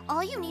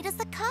 All you need is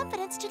the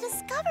confidence to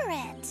discover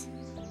it.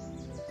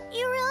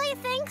 You really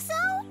think so?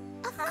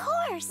 Of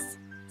course.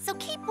 So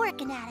keep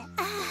working at it.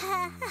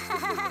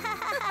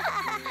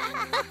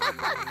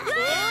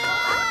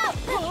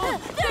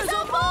 There's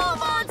a mole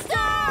monster!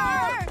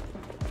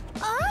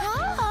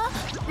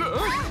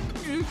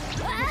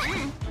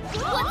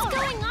 What's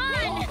going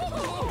on?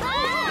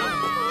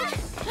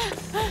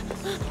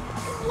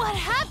 What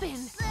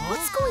happened?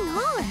 What's going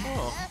on?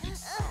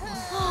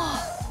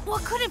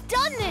 What could have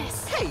done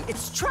this? Hey,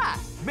 it's Try.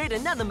 Made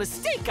another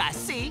mistake, I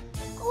see.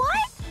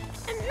 What?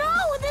 No,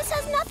 this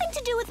has nothing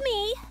to do with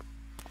me.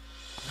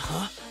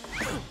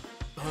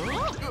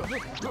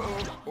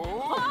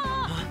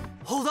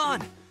 Hold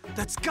on.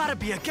 That's gotta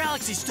be a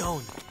galaxy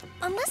stone.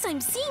 Unless I'm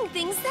seeing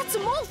things, that's a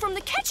mole from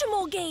the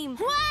Catch-A-Mole game.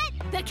 What?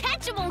 The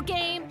Catch-A-Mole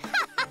game?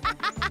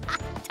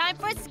 Time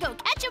for us to go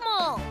catch 'em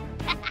all.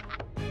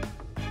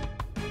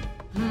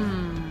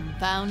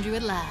 Found you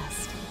at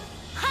last.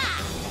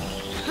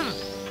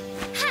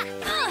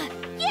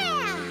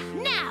 Yeah!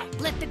 Now,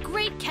 let the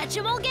great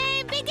Catch-A-Mole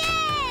game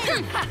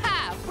begin!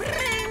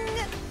 Bring!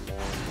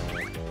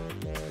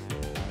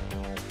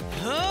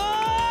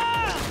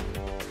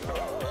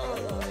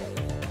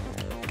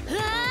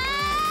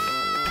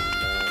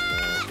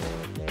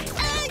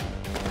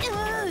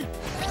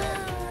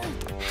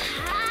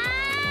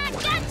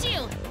 Got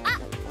you!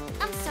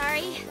 I'm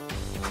sorry.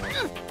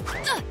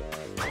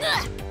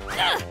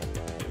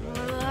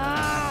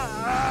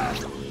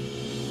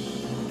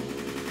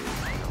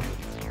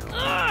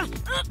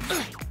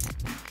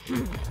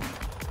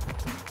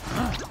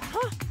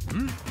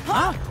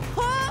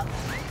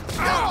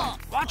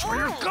 Watch where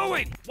you're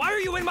going! Why are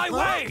you in my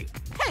way?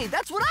 Hey,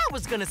 that's what I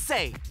was gonna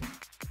say.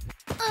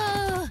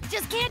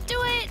 Just can't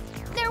do it!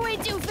 They're way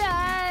too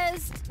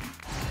fast!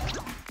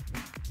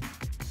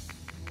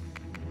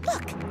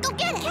 Look, go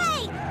get it!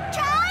 Hey,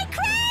 try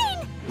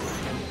Crane!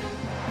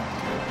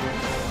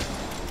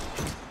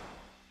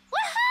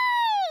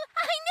 Woohoo!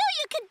 I knew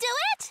you could do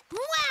it!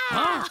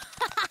 Wow!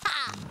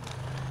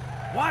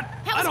 What?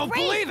 That I was don't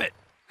great. believe it!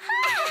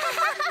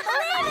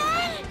 Believe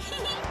it!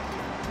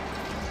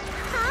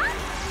 Huh?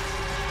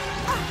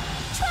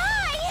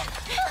 Try!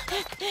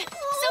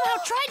 Somehow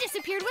Try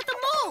disappeared with the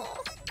mole!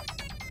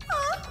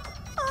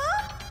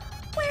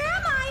 Where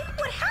am I?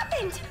 What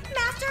happened?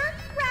 Master,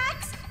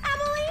 Rex,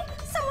 Emily,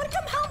 someone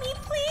come help me,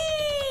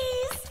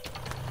 please!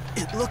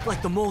 It looked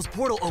like the mole's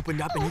portal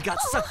opened up and he got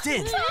sucked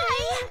in.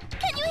 Try!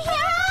 Can you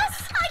hear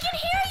us? I can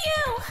hear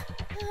you!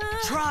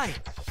 Try.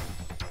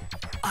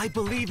 I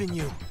believe in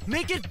you.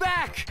 Make it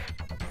back!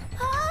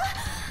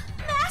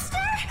 Master?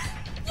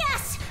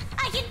 Yes,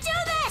 I can do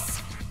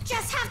this!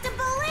 Just have to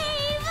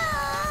believe!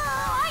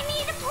 I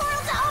need a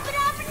portal to open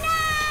up now!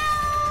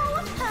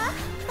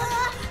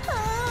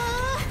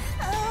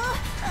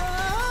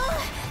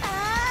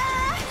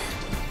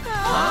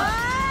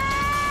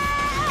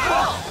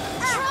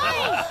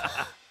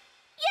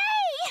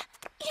 Yay!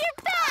 You're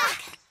back!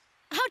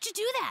 How'd you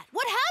do that?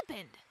 What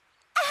happened?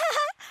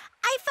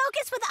 I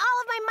focused with all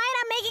of my might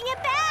on making it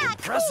back!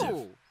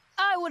 Impressive.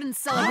 I wouldn't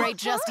celebrate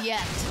just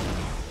yet.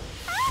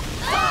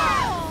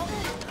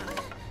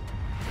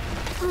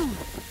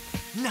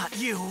 Not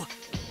you.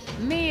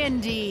 Me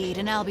indeed,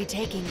 and I'll be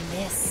taking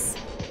this.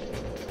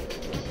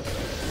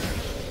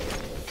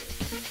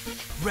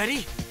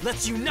 Ready?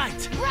 Let's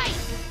unite. Right!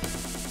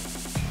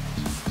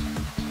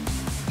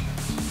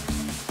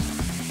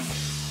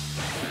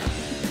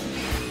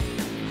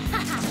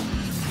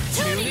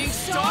 Tuning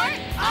start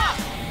up!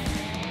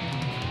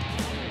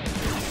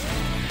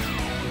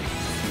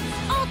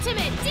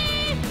 Ultimate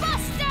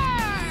D-Buster!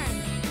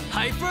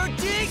 Hyper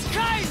D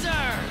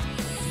Kaiser!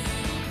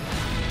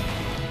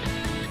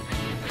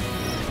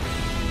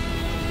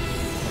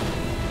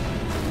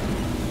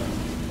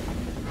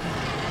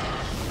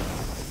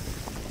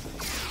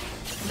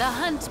 The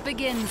hunt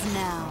begins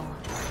now.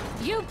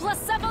 You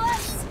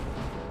Placephalus!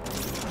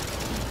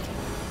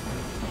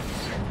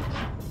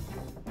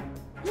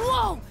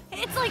 Whoa!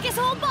 It's like his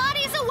whole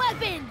body's a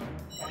weapon!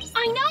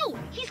 I know!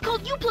 He's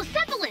called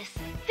Euplacephalus!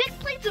 Thick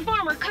plates of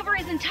armor cover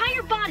his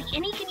entire body,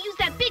 and he can use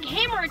that big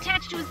hammer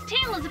attached to his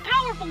tail as a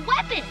powerful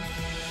weapon!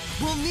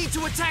 We'll need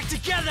to attack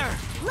together!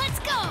 Let's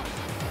go!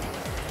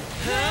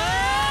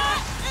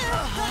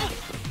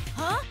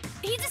 Huh?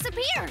 He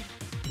disappeared!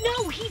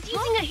 No, he's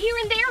using a here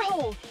and there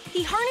hole!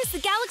 He harnessed the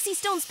Galaxy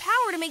Stone's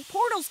power to make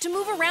portals to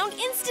move around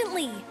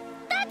instantly.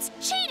 That's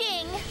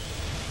cheating!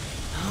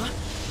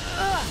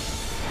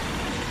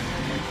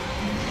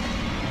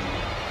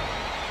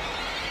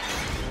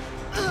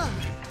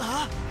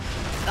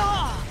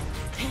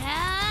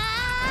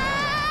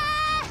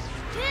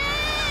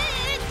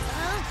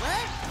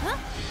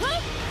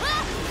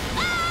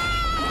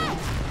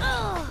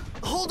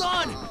 Hold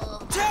on!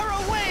 Terra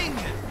Wing!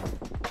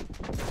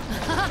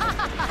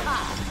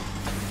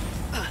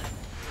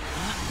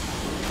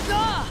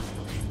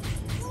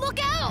 Look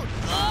out!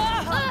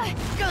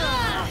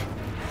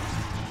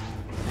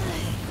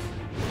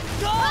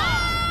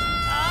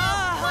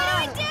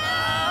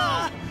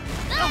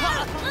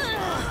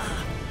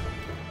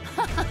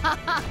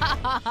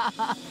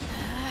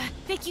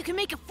 Think you can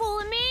make a fool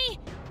of me?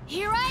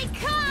 Here I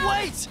come!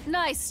 Wait!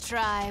 Nice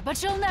try,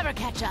 but you'll never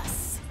catch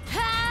us.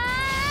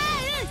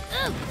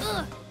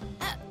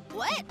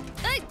 What?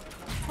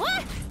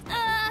 What?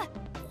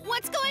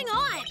 What's going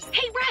on?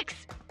 Hey, Rex!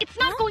 It's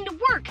not going to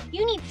work!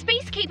 You need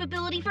space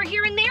capability for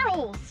here and there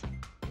holes!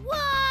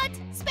 What?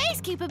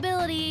 Space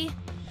capability?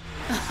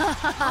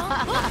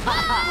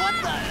 What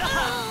the?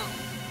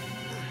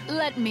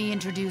 Let me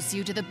introduce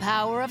you to the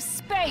power of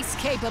space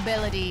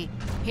capability.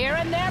 Here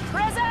and there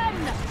prison!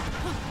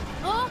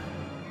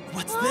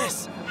 What's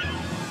this?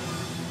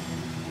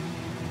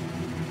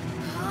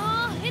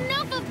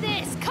 Enough of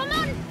this! Come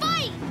out and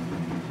fight!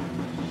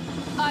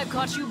 I've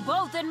caught you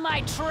both in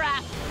my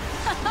trap!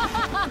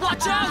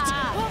 Watch out!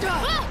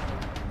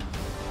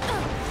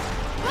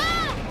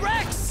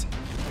 Rex!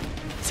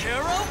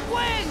 Terra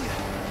Wing!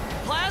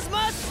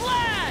 Plasma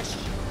Slash!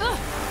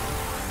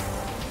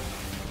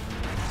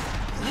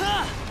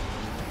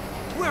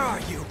 Where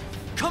are you?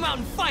 Come out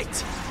and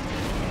fight!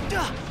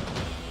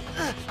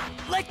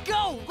 Let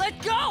go!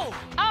 Let go!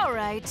 All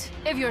right,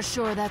 if you're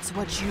sure that's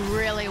what you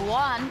really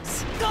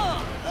want.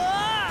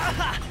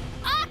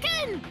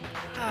 Akin!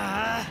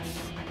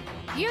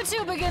 You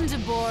two begin to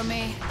bore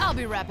me. I'll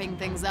be wrapping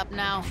things up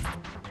now.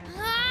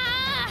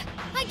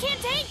 I can't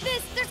take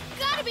this! There's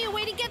gotta be a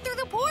way to get through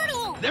the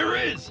portal! There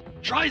is!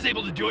 Try's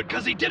able to do it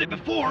because he did it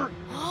before.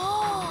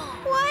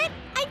 What?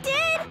 I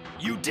did?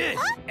 You did,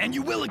 and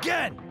you will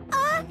again.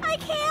 I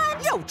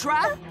can't! Yo,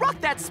 Try! Rock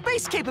that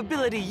space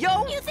capability,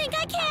 yo! You think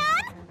I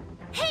can?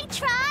 Hey,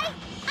 Try!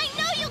 I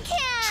know you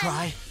can!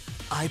 Try,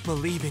 I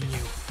believe in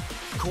you.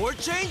 Core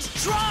change,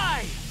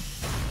 Try!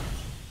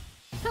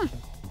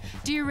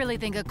 Do you really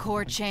think a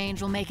core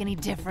change will make any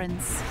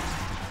difference?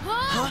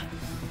 Huh?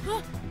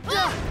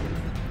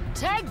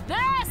 Take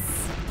this!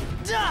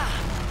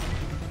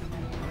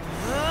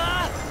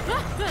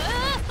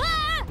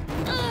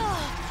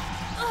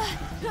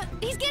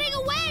 He's getting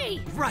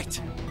away!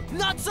 Right!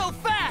 Not so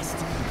fast!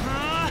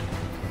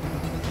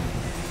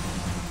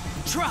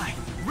 Try!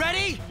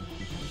 Ready?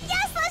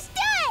 Yes, let's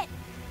do it!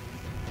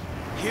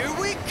 Here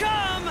we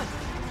come!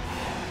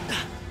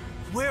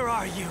 Where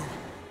are you?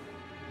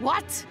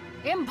 What?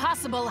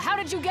 Impossible! How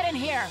did you get in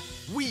here?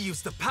 We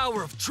used the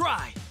power of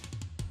Try!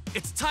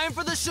 It's time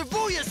for the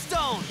Shibuya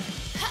Stone!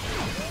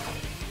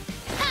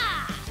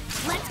 Ha!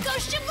 Let's go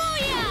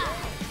Shibuya!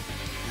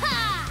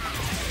 Ha!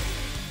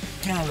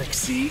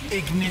 Galaxy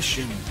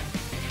Ignition.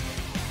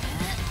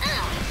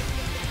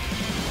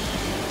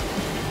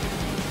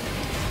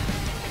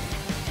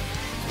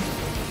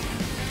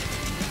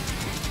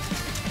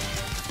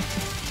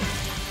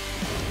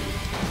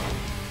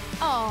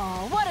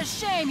 Oh, what a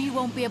shame he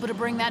won't be able to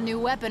bring that new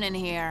weapon in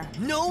here.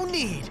 No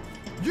need!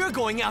 You're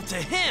going out to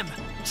him!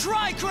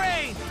 Try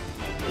Crane!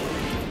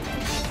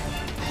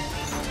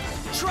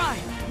 Try!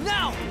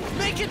 Now!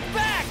 Make it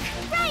back!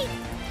 Right!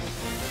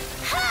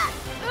 Ha!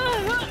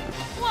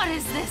 What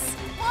is this?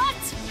 What?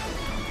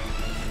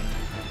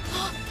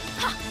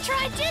 Ha!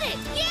 Try did it!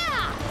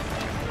 Yeah!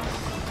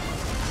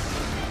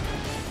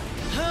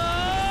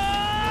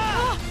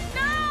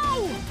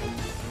 No!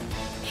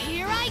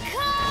 Here I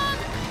come!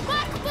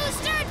 Buck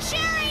Booster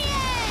Chariot!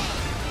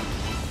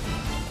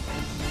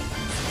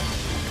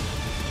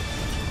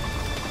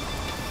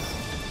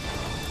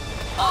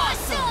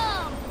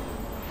 Awesome!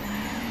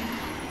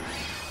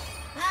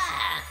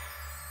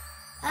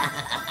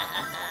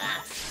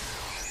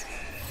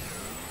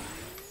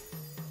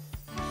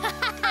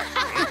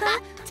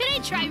 Today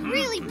Try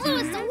really blew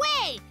us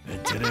away!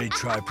 And today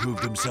Try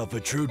proved himself a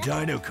true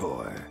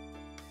DinoCore.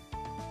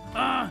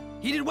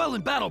 He did well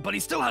in battle, but he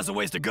still has a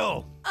ways to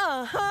go.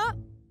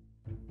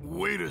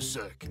 Wait a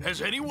sec.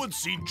 Has anyone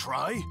seen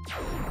Try?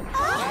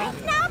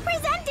 Now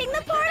presenting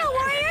the Portal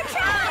Warrior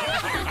Try!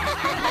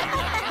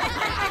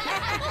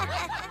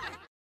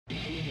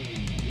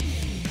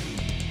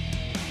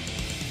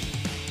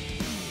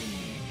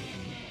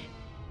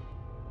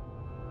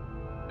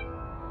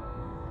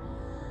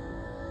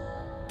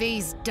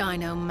 These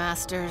Dino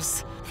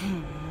Masters.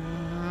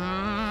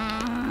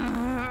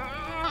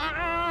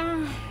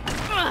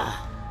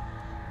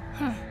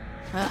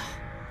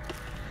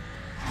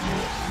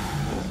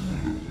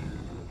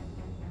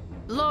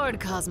 Lord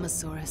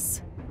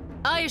Cosmosaurus,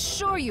 I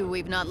assure you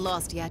we've not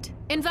lost yet.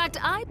 In fact,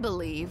 I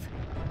believe...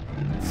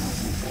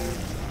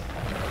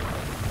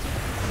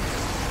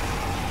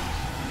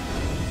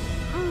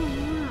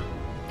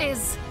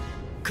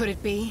 Could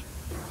it be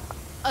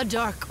a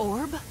dark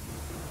orb?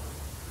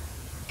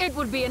 It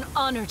would be an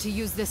honor to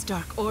use this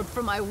dark orb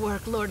for my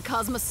work, Lord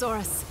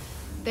Cosmosaurus.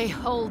 They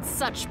hold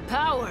such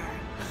power.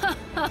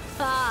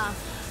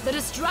 The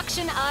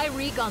destruction I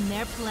wreak on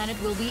their planet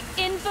will be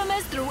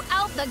infamous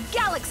throughout the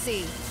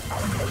galaxy.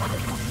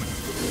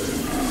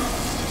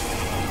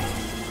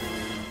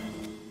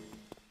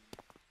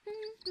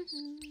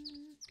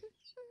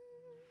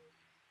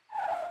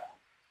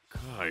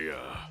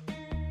 Kaya.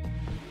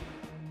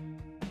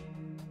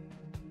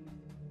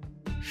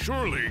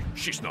 Surely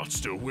she's not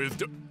still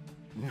with...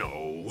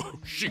 No,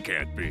 she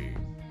can't be.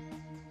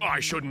 I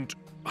shouldn't...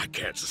 I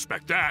can't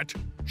suspect that.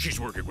 She's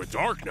working with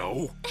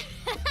Darkno.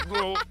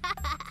 Well,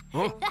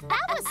 huh?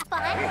 That was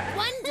fun.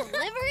 One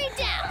delivery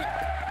down.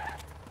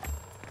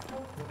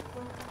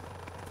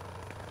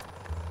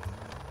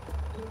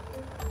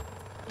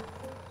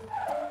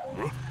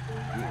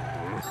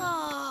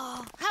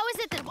 Oh, how is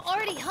it that I'm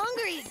already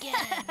hungry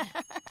again?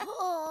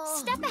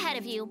 Step ahead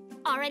of you.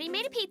 Already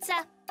made a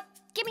pizza.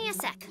 Give me a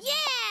sec.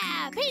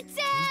 Yeah!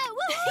 Pizza!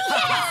 Woo!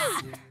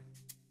 Yeah!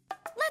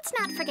 Let's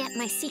not forget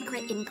my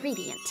secret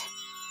ingredient.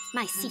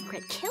 My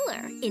secret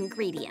killer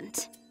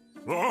ingredient.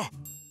 Huh?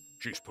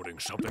 She's putting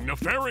something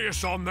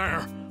nefarious on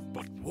there.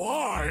 But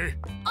why?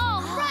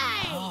 All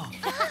right!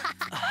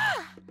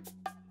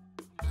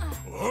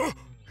 Huh?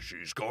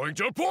 She's going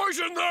to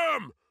poison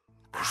them!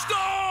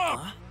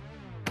 Stop!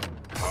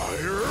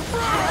 Fire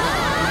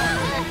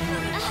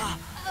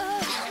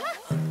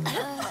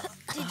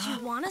Did you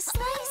want a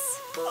slice?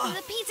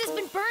 The pizza's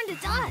been burned to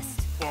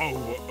dust.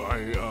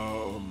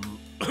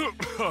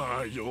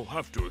 Oh, you'll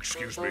have to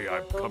excuse me.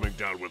 I'm coming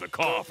down with a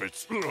cough.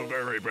 It's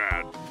very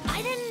bad.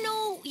 I didn't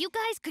know you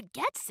guys could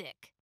get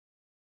sick.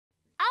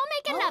 I'll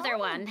make another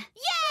one.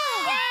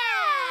 Yeah!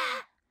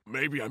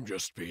 Maybe I'm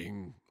just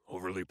being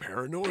overly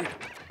paranoid.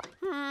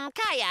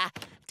 Kaya,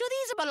 do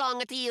these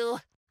belong to you?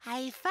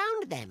 I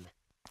found them.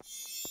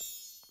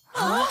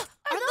 Huh?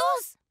 Are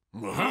those?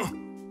 Huh?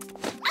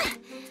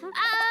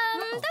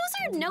 Those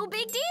are no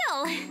big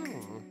deal.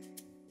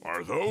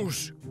 Are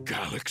those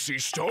galaxy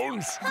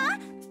stones? Huh?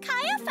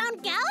 Kaya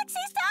found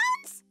galaxy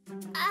stones?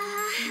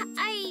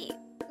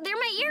 They're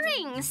my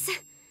earrings.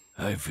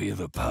 I feel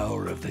the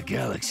power of the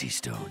galaxy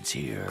stones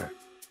here.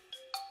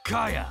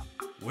 Kaya,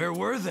 where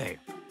were they?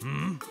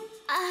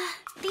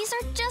 These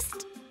are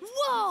just...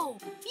 Whoa!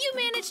 You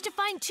managed to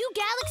find 2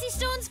 galaxy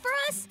stones for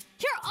us?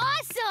 You're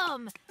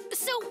awesome!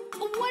 So,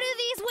 what do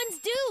these ones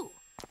do?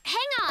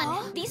 Hang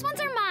on. These ones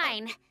are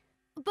mine.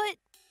 But...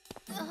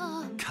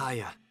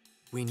 Kaya,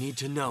 we need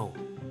to know.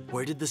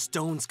 Where did the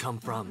stones come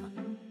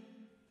from?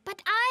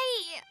 But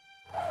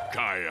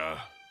Kaya,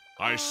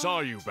 I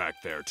saw you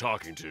back there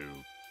talking to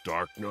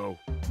Darkno.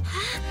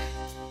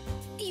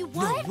 You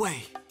what? No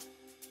way!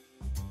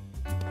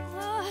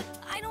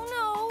 I don't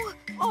know.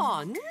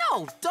 Oh,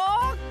 no,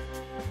 dog!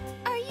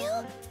 Are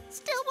you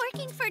still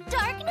working for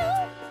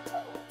Darkno?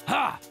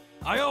 Ha!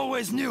 I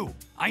always knew!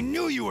 I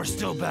knew you were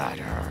still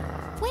bad!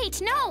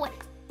 Wait, no!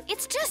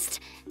 It's just...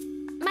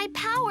 my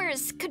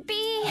powers could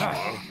be...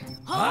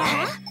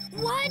 Huh?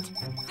 What?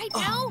 Right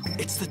now?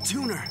 It's the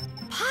tuner!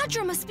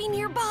 Padra must be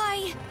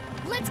nearby.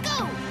 Let's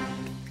go!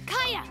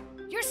 Kaya,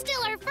 you're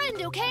still our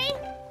friend, okay?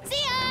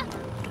 See ya!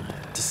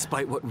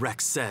 Despite what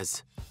Rex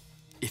says,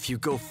 if you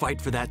go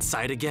fight for that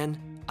site again,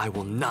 I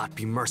will not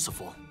be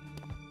merciful.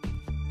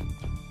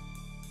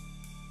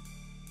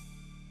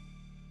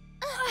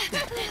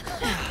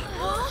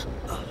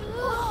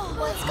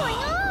 What's going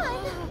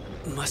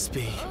on? Must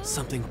be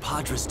something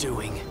Padra's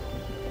doing.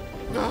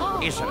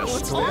 Is it a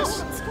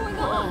stress? What's going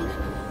on?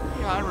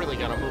 I really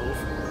gotta move.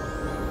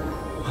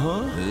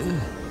 Huh?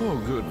 Oh,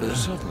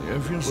 goodness. Suddenly I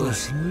feel so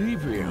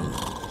sleepy.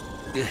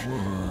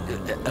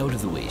 Out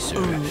of the way,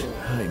 sir.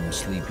 I'm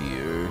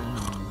sleepier.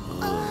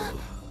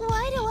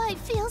 Why do I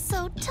feel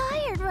so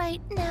tired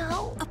right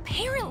now?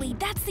 Apparently,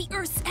 that's the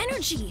Earth's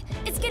energy.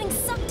 It's getting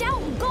sucked out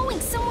and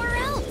going somewhere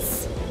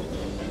else.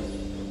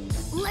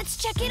 Let's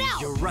check it out.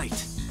 You're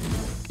right.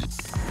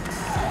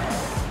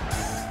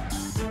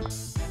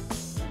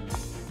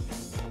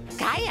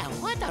 Kaya,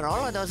 what are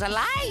all of those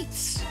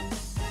lights?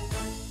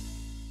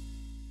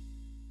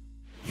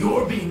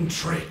 You're being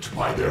tricked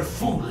by their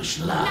foolish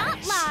lies.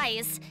 Not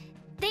lies.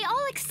 They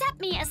all accept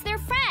me as their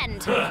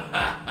friend.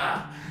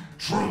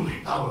 Truly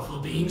powerful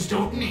beings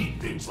don't need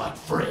things like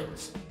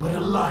friends, but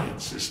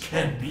alliances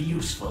can be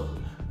useful.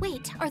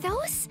 Wait, are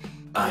those?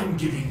 I'm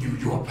giving you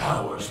your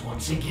powers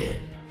once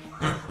again.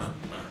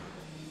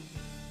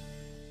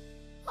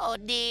 Oh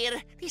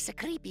dear, this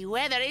creepy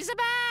weather is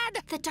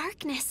bad. The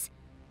darkness.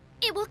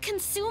 It will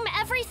consume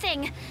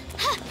everything.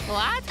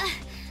 What?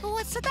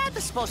 What's that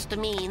supposed to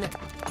mean?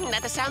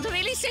 That sounds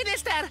really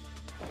sinister.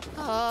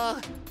 Oh,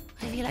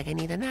 I feel like I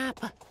need a nap.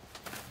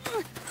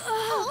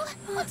 Oh,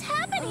 what's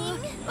happening?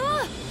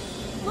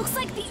 Looks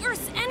like the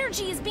Earth's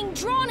energy is being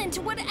drawn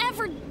into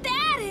whatever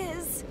that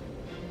is.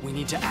 We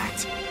need to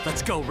act.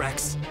 Let's go,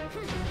 Rex.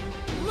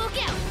 Look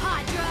out,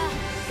 Padra!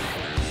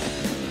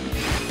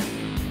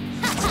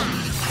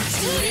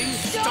 Shooting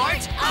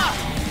start up!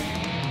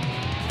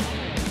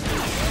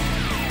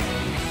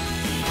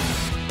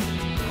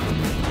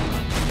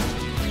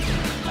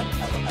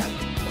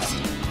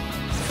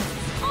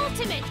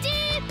 Ultimate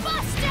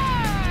D-Buster!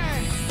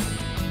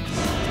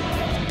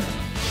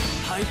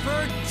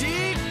 Hyper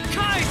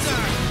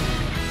D-Kaiser!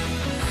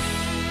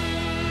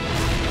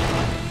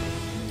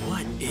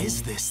 What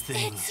is this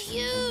thing? It's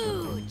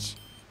huge!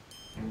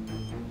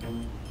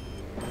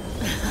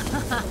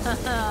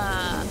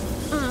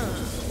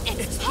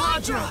 It's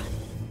Padra!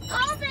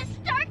 All this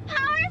dark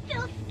power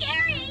feels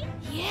scary.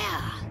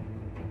 Yeah.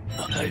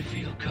 I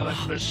feel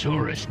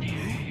Cosmosaurus near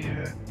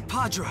here.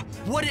 Padra,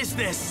 what is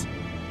this?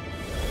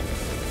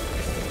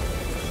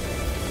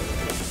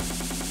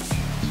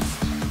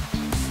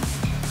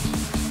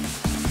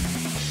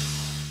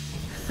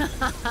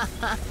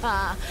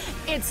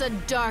 It's a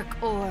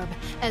dark orb,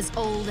 as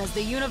old as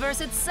the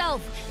universe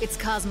itself. It's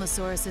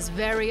Cosmosaurus's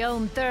very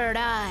own third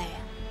eye.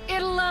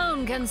 It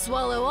alone can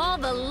swallow all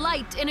the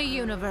light in a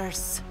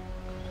universe.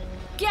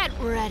 Get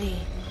ready.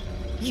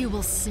 You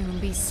will soon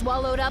be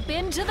swallowed up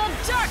into the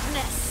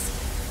darkness.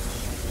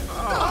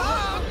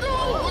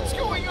 No! What's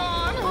going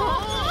on?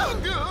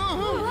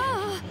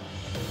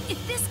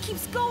 If this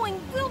keeps going,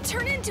 we'll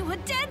turn into a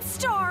dead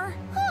star.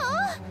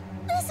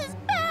 This is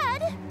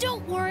bad.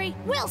 Don't worry,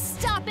 we'll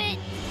stop it.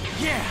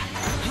 Yeah!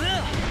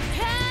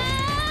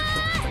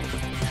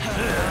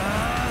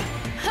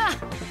 Ha!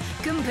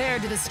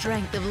 Compared to the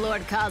strength of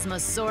Lord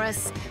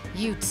Cosmosaurus,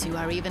 you two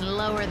are even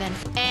lower than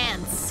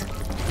ants.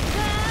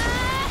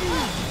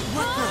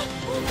 What the?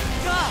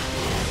 God!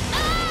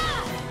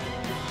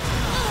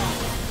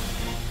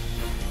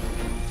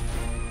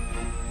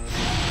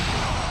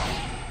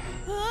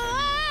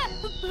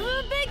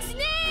 Big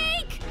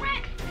snake!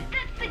 Rex,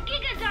 that's the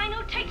Giga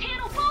Dino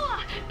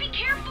Titanoboa! Be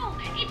careful!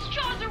 Its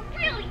jaws are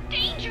really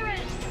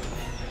dangerous!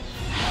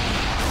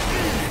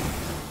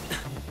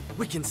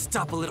 We can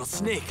stop a little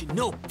snake,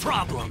 no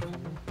problem.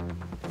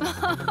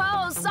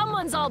 Oh,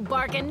 someone's all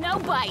bark and no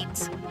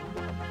bite.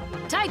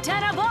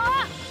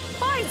 Titanoboa,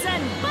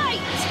 poison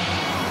bite!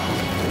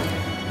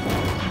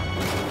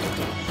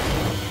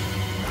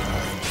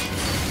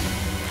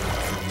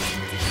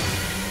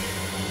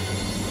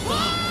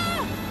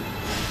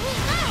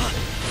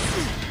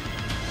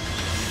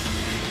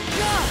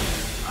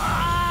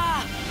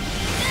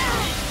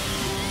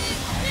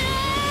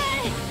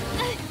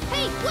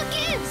 Hey, what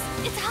gives?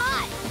 It's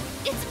hot!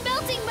 It's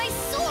melting my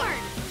sword!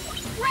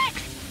 Rex,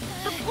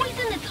 the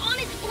poison that's on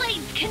its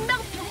blades can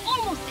melt through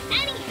almost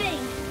anything!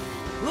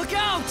 Look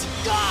out!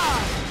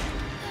 God!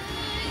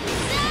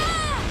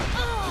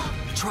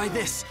 Try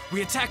this.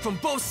 We attack from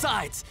both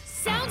sides.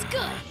 Sounds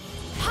good!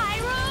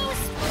 Pyro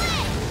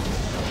split!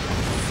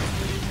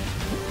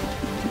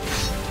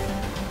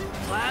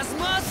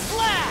 Plasma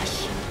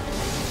slash!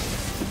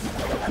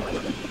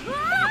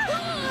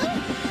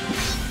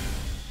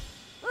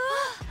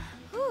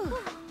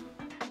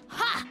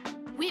 Ha!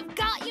 We've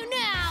got you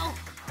now!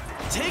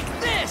 Take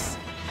this!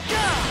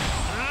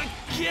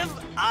 Give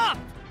up!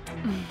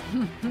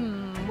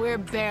 We're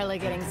barely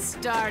getting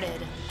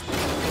started.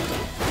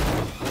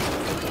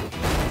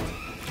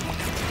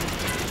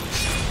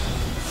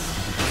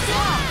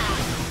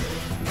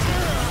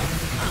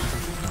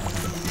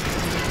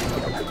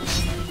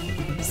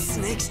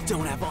 Snakes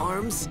don't have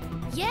arms.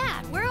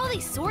 Yeah, where are all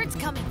these swords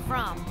coming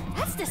from?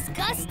 That's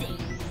disgusting.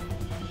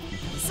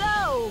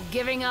 So,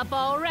 giving up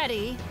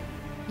already?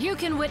 You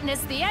can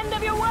witness the end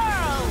of your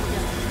world!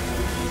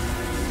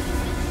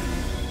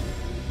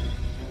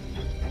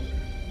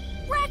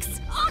 Rex,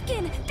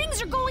 Aachen,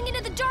 things are going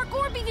into the dark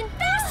orb even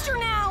faster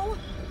now!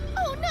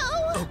 Oh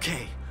no!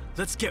 Okay,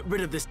 let's get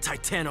rid of this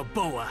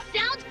Titanoboa.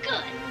 Sounds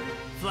good!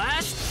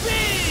 Flash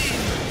beam!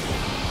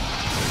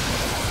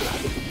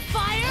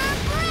 Fire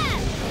breath!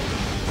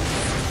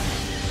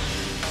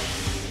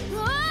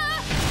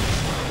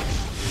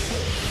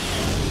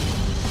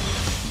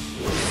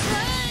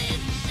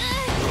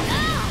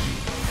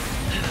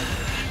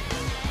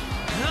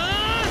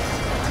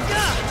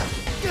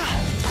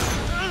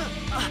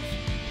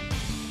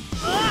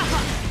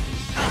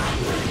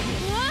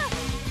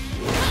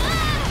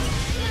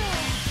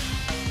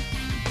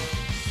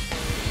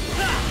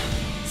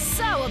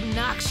 So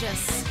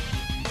obnoxious.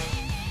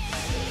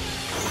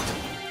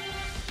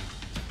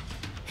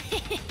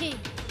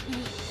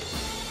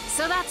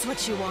 So that's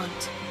what you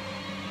want.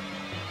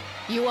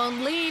 You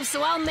won't leave,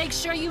 so I'll make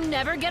sure you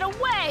never get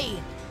away.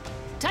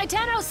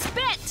 Titano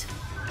spit!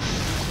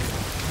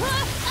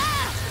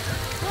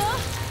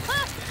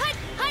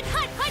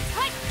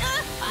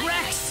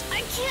 Rex!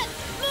 I can't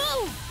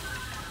move!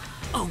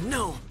 Oh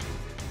no!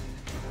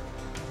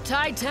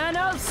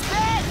 Titano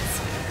spit!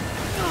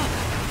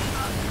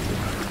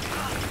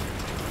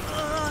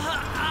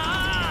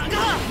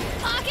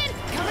 Aachen,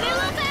 coming in a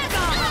little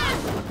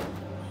fast!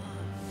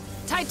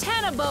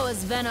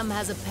 Titanoboa's venom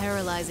has a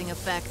paralyzing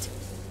effect.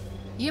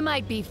 You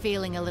might be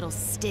feeling a little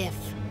stiff.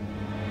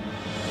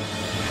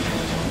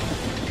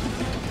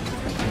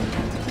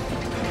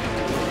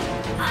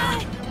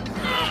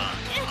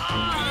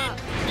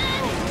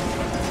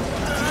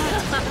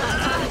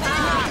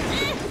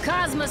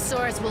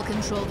 Cosmosaurus will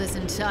control this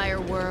entire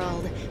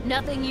world.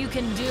 Nothing you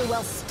can do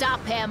will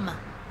stop him.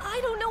 I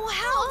don't know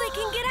how they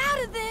can get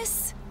out of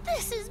this.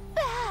 This is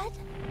bad.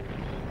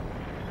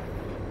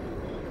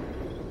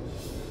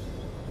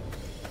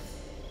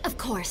 Of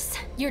course,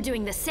 you're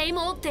doing the same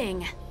old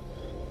thing.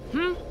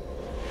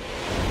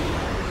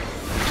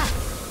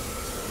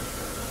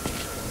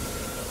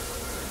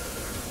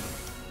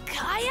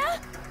 Kaya?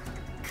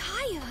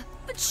 Kaya?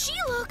 But she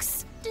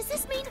looks... Does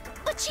this mean...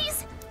 But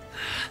she's...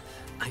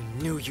 I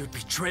knew you'd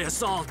betray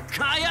us all,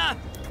 Kaya!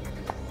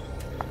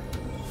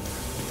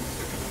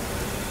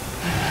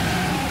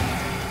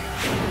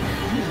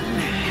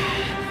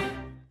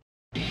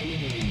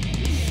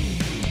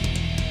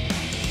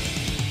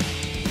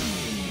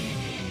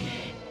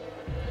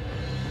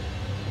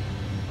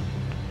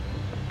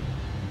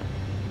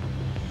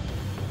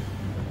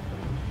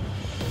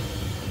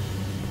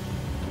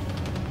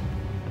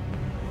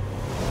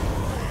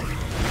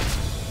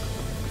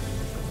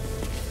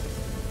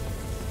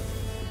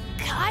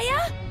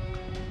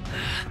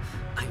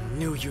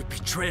 knew you'd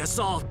betray us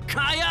all,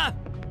 Kaya!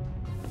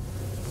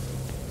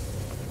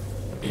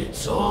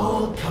 It's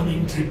all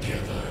coming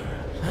together.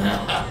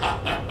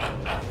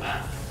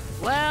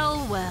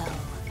 Well, well.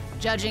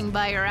 Judging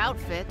by your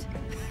outfit,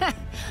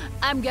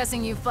 I'm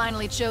guessing you've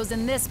finally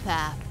chosen this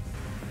path.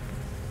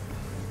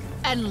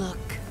 And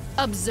look,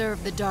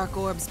 observe the Dark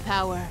Orb's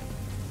power.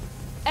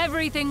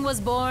 Everything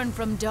was born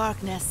from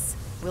darkness.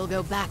 We'll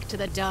go back to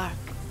the dark.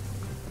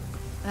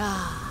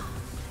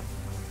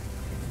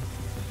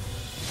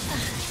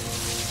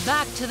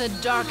 Back to the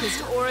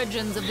darkest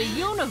origins of the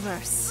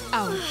universe.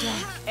 Our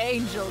Dark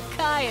Angel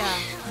Kaya.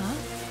 Huh?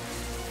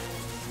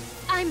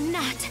 I'm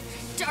not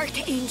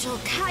Dark Angel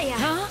Kaya.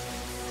 Huh?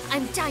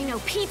 I'm Dino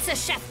Pizza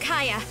Chef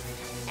Kaya.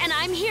 And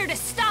I'm here to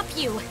stop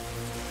you.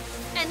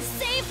 And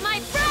save my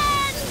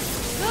friends!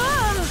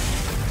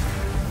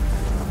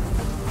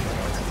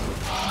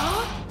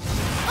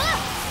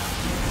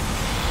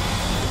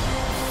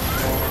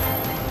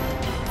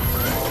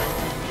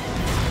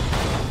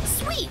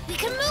 Sweet, we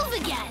can move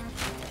again.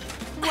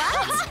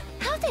 What?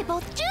 How'd they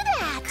both do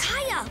that?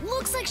 Kaya,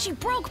 looks like she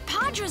broke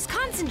Padra's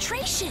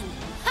concentration.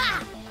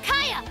 Ha!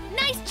 Kaya,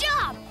 nice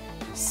job!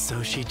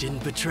 So she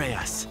didn't betray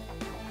us.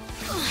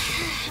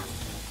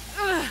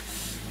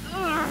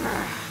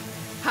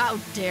 How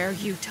dare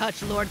you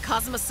touch Lord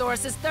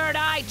Cosmosaurus's third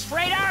eye,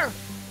 traitor!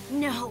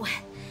 No.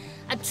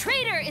 A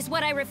traitor is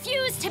what I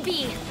refuse to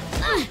be.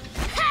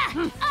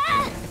 Kaya!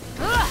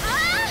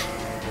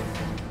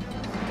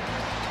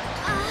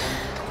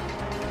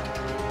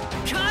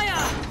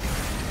 Kaya!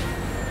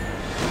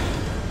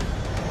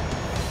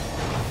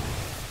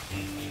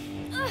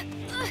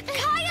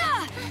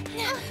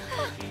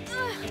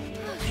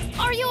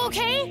 Are you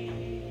okay?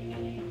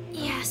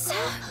 Yes,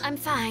 I'm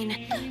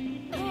fine.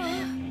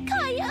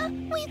 Kaya,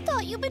 we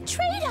thought you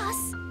betrayed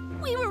us.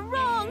 We were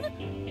wrong.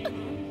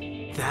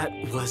 That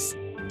was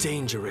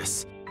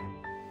dangerous.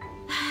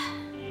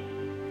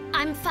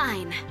 I'm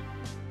fine.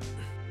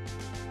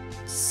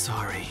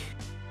 Sorry.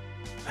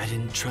 I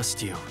didn't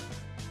trust you.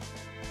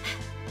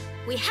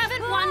 We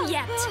haven't won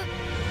yet.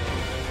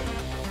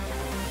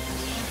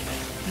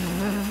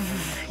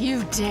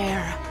 You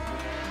dare.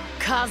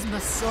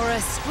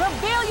 Cosmosaurus,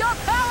 reveal your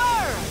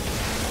power!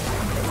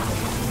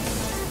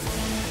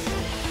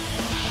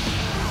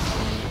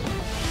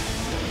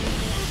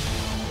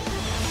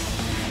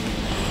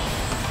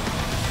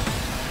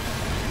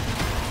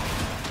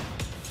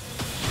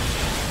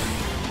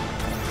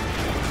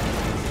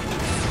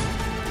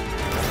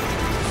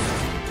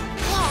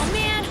 Oh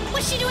man,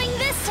 what's she doing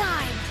this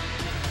time?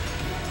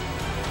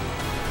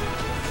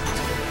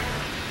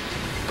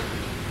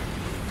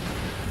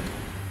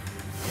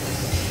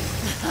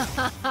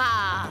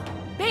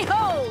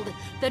 Behold,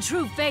 the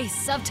true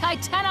face of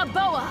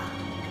Titanoboa!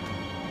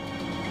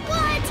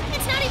 What?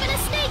 It's not even a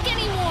snake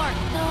anymore!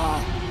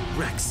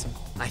 Rex,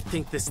 I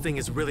think this thing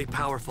is really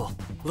powerful.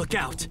 Look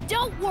out!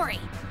 Don't worry,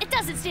 it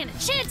doesn't stand a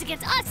chance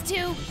against us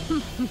two!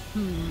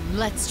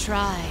 Let's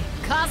try.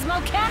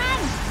 Cosmo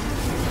Cannon!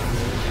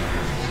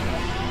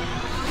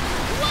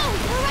 Whoa,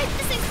 you're right,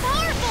 this thing's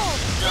powerful!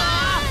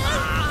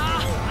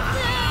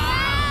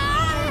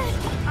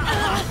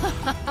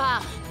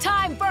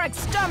 Time for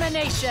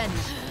extermination!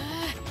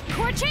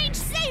 Core Change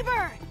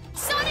Saber!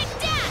 Sonic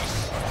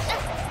Dash!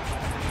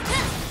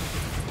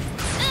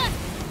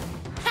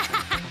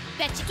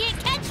 Bet you can't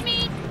catch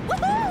me!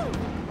 Woohoo!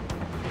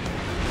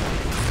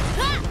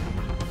 Huh?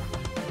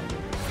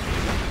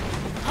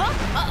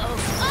 Uh-oh.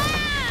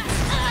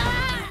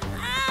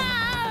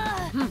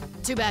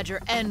 Too bad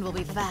your end will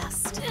be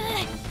fast.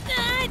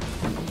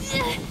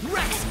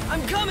 Rex,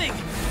 I'm coming!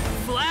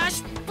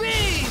 Flash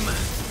beam!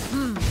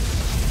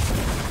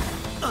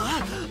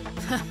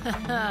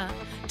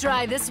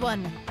 Try this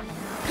one.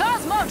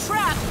 Cosmo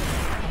Trap!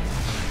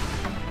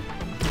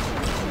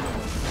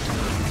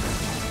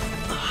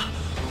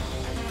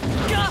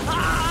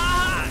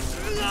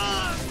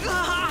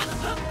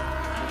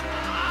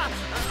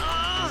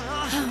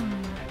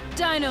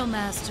 Dino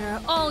Master,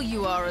 all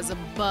you are is a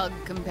bug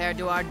compared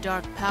to our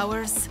dark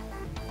powers.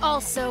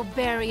 Also,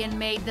 Barian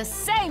made the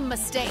same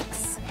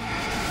mistakes.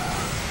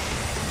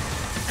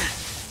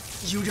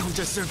 You don't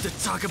deserve to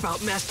talk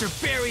about Master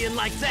Barian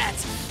like that!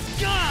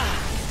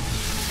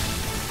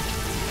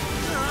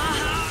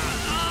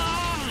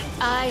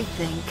 I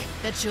think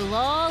that you'll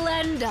all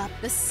end up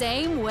the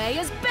same way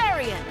as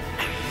Barian.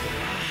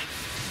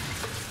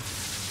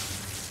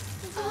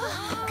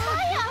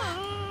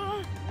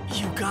 Kaya!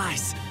 You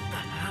guys!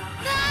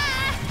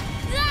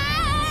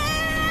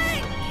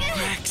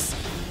 Rex!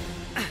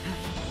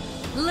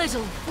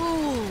 Little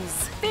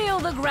fools! Feel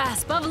the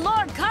grasp of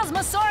Lord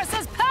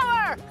Cosmosaurus's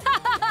power!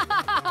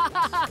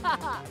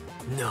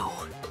 No,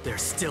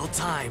 there's still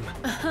time.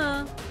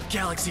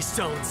 Galaxy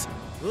Stones,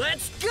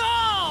 let's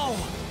go!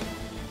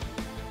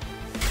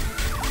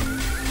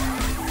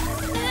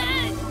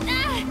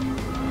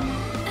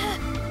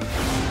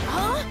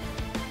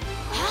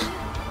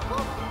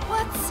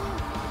 What's...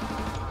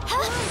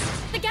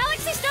 The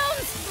Galaxy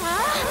Stones!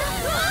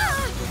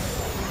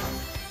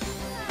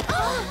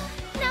 Oh,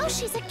 now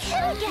she's a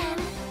kid again.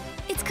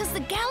 It's because the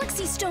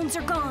Galaxy Stones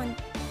are gone.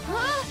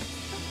 Huh?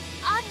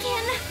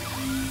 Akin!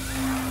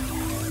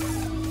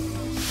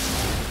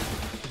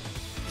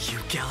 You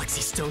Galaxy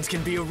Stones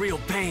can be a real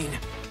pain,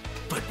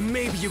 but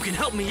maybe you can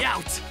help me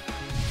out.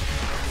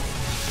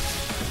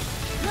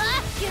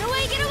 Ah, get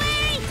away, get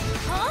away!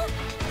 Huh?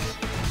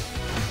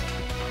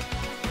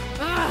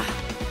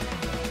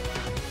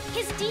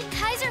 His deep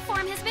Kaiser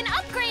form has been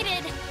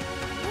upgraded!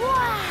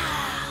 Wow!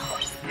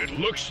 It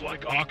looks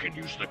like Akin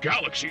used the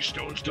Galaxy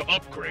Stones to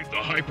upgrade the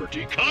Hyper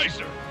D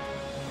Kaiser.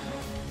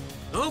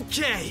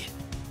 Okay,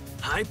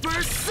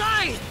 Hyper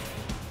Scythe!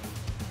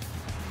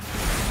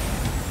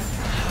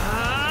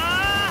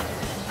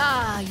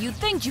 You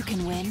think you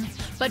can win,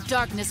 but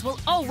darkness will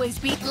always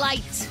beat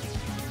light.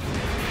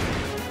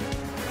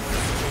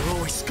 You're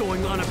always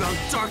going on about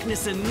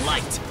darkness and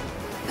light.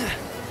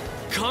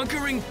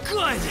 Conquering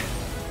good.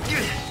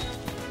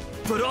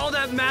 But all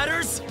that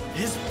matters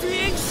is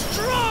being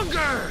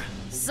stronger!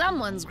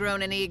 Someone's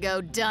grown an ego,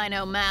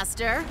 Dino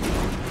Master.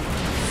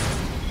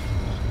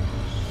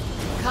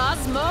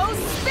 Cosmo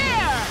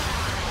Spear!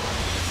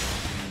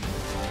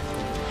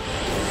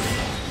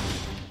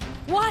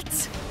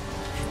 What?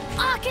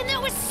 Akin,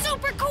 that was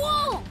super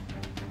cool!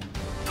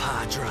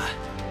 Padra,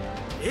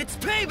 it's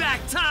payback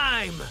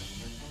time!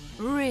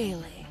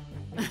 Really?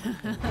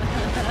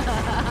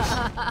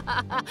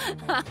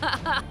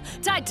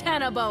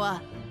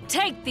 Titanoboa,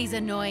 take these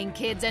annoying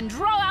kids and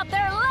draw out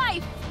their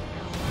life!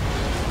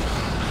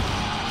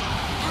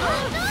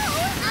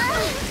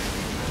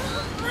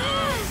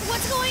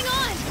 What's going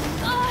on?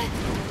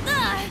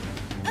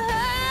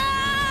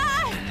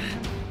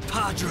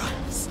 Padra,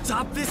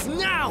 stop this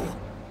now!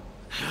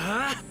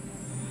 Huh?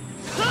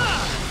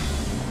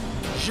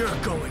 You're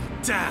going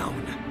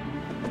down!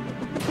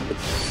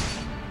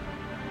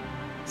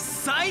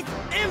 Scythe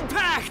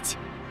Impact!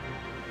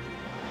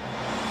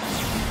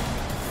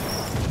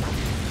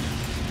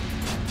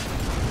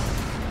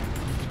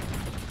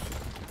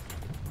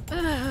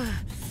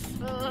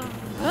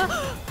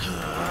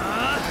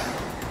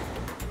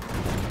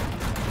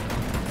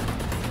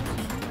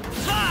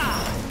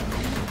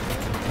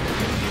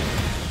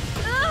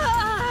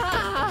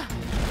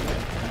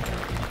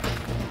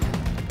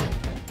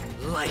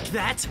 Like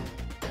that?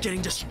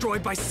 Getting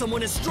destroyed by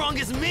someone as strong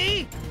as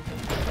me?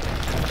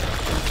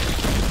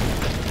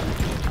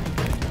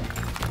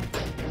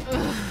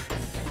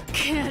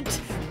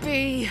 Can't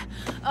be.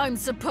 I'm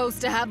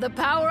supposed to have the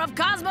power of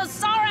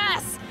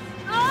Cosmosaurus!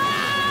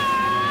 Ah!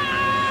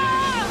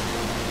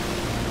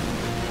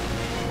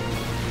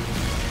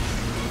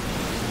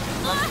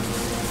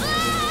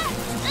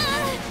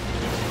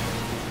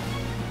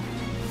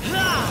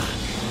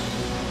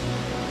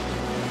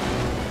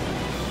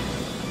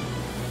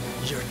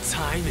 Your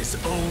time is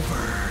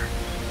over.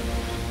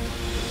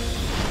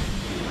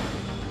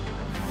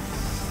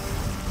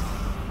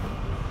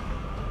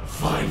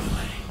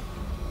 Finally.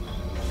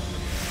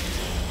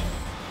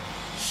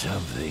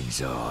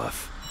 Something's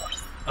off.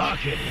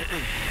 Akin!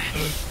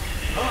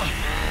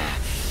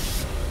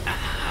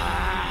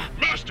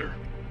 Master!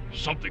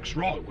 Something's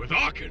wrong with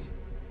Akin.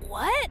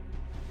 What?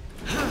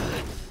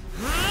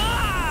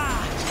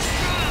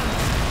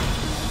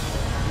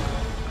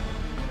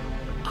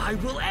 I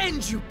will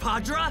end you,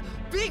 Padra!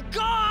 Be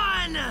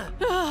gone!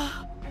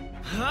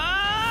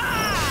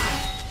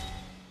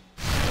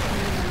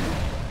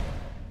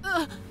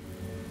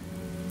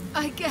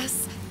 I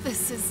guess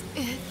this is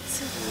it.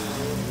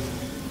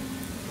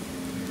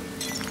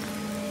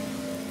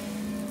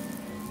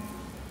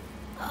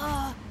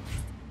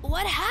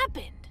 What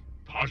happened?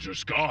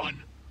 Padra's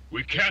gone.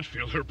 We can't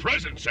feel her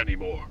presence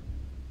anymore.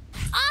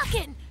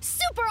 Akin!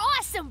 Super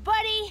awesome,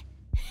 buddy!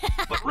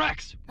 But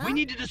Rex, we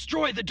need to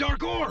destroy the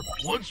Dark Orb!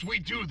 Once we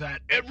do that,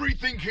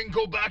 everything can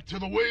go back to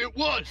the way it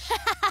was.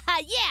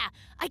 Yeah,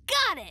 I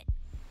got it!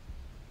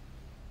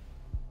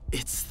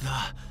 It's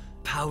the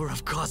power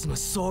of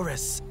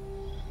Cosmosaurus.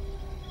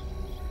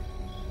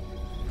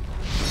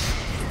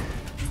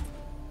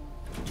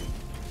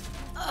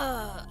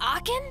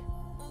 Akin?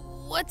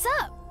 What's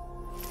up?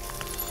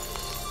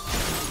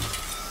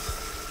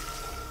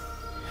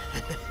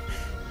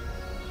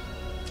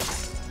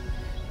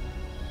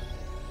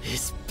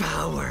 His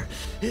power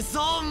is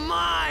all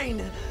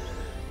mine!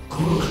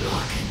 Good,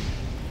 Akin.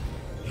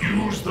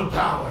 Use the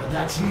power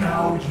that's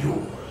now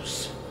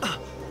yours.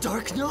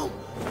 Darkno?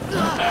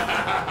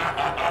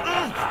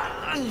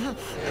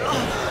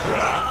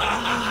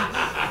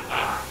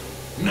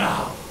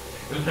 Now,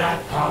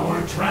 that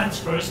power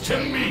transfers to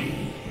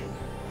me.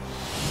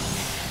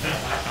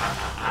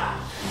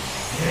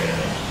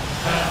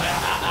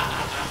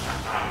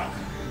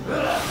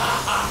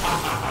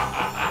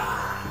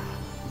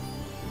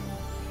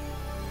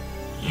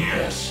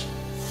 Yes,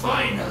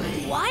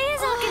 finally. Why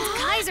is Akin's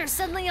Kaiser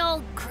suddenly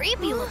all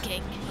creepy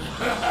looking?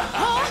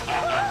 Huh?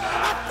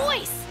 That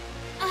voice!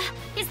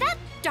 Is that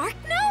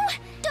Darkno?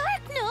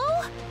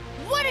 Darkno?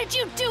 What did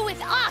you do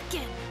with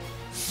Akin?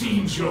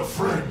 Seems your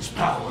friend's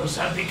powers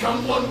have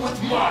become one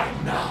with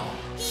mine now.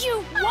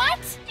 You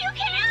what? You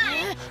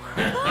can't!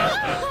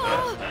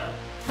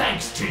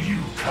 Thanks to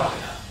you,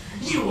 Kaya.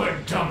 You were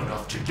dumb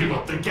enough to give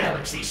up the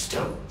Galaxy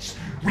Stones,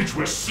 which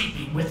were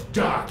seeping with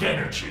dark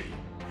energy.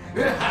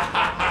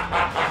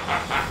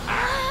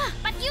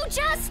 But you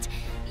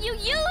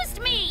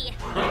used me!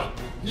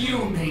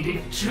 You made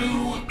it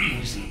too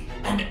easy,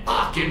 and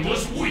Akin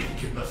was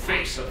weak in the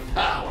face of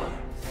power.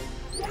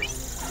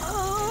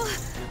 Oh,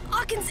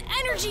 Akin's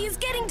energy is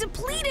getting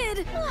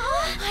depleted.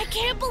 I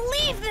can't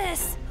believe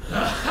this.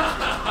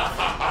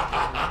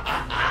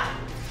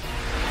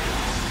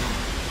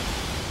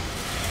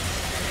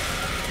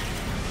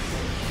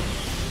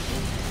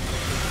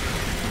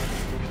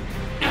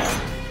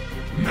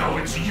 Now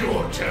it's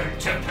your turn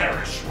to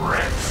perish,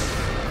 Rex.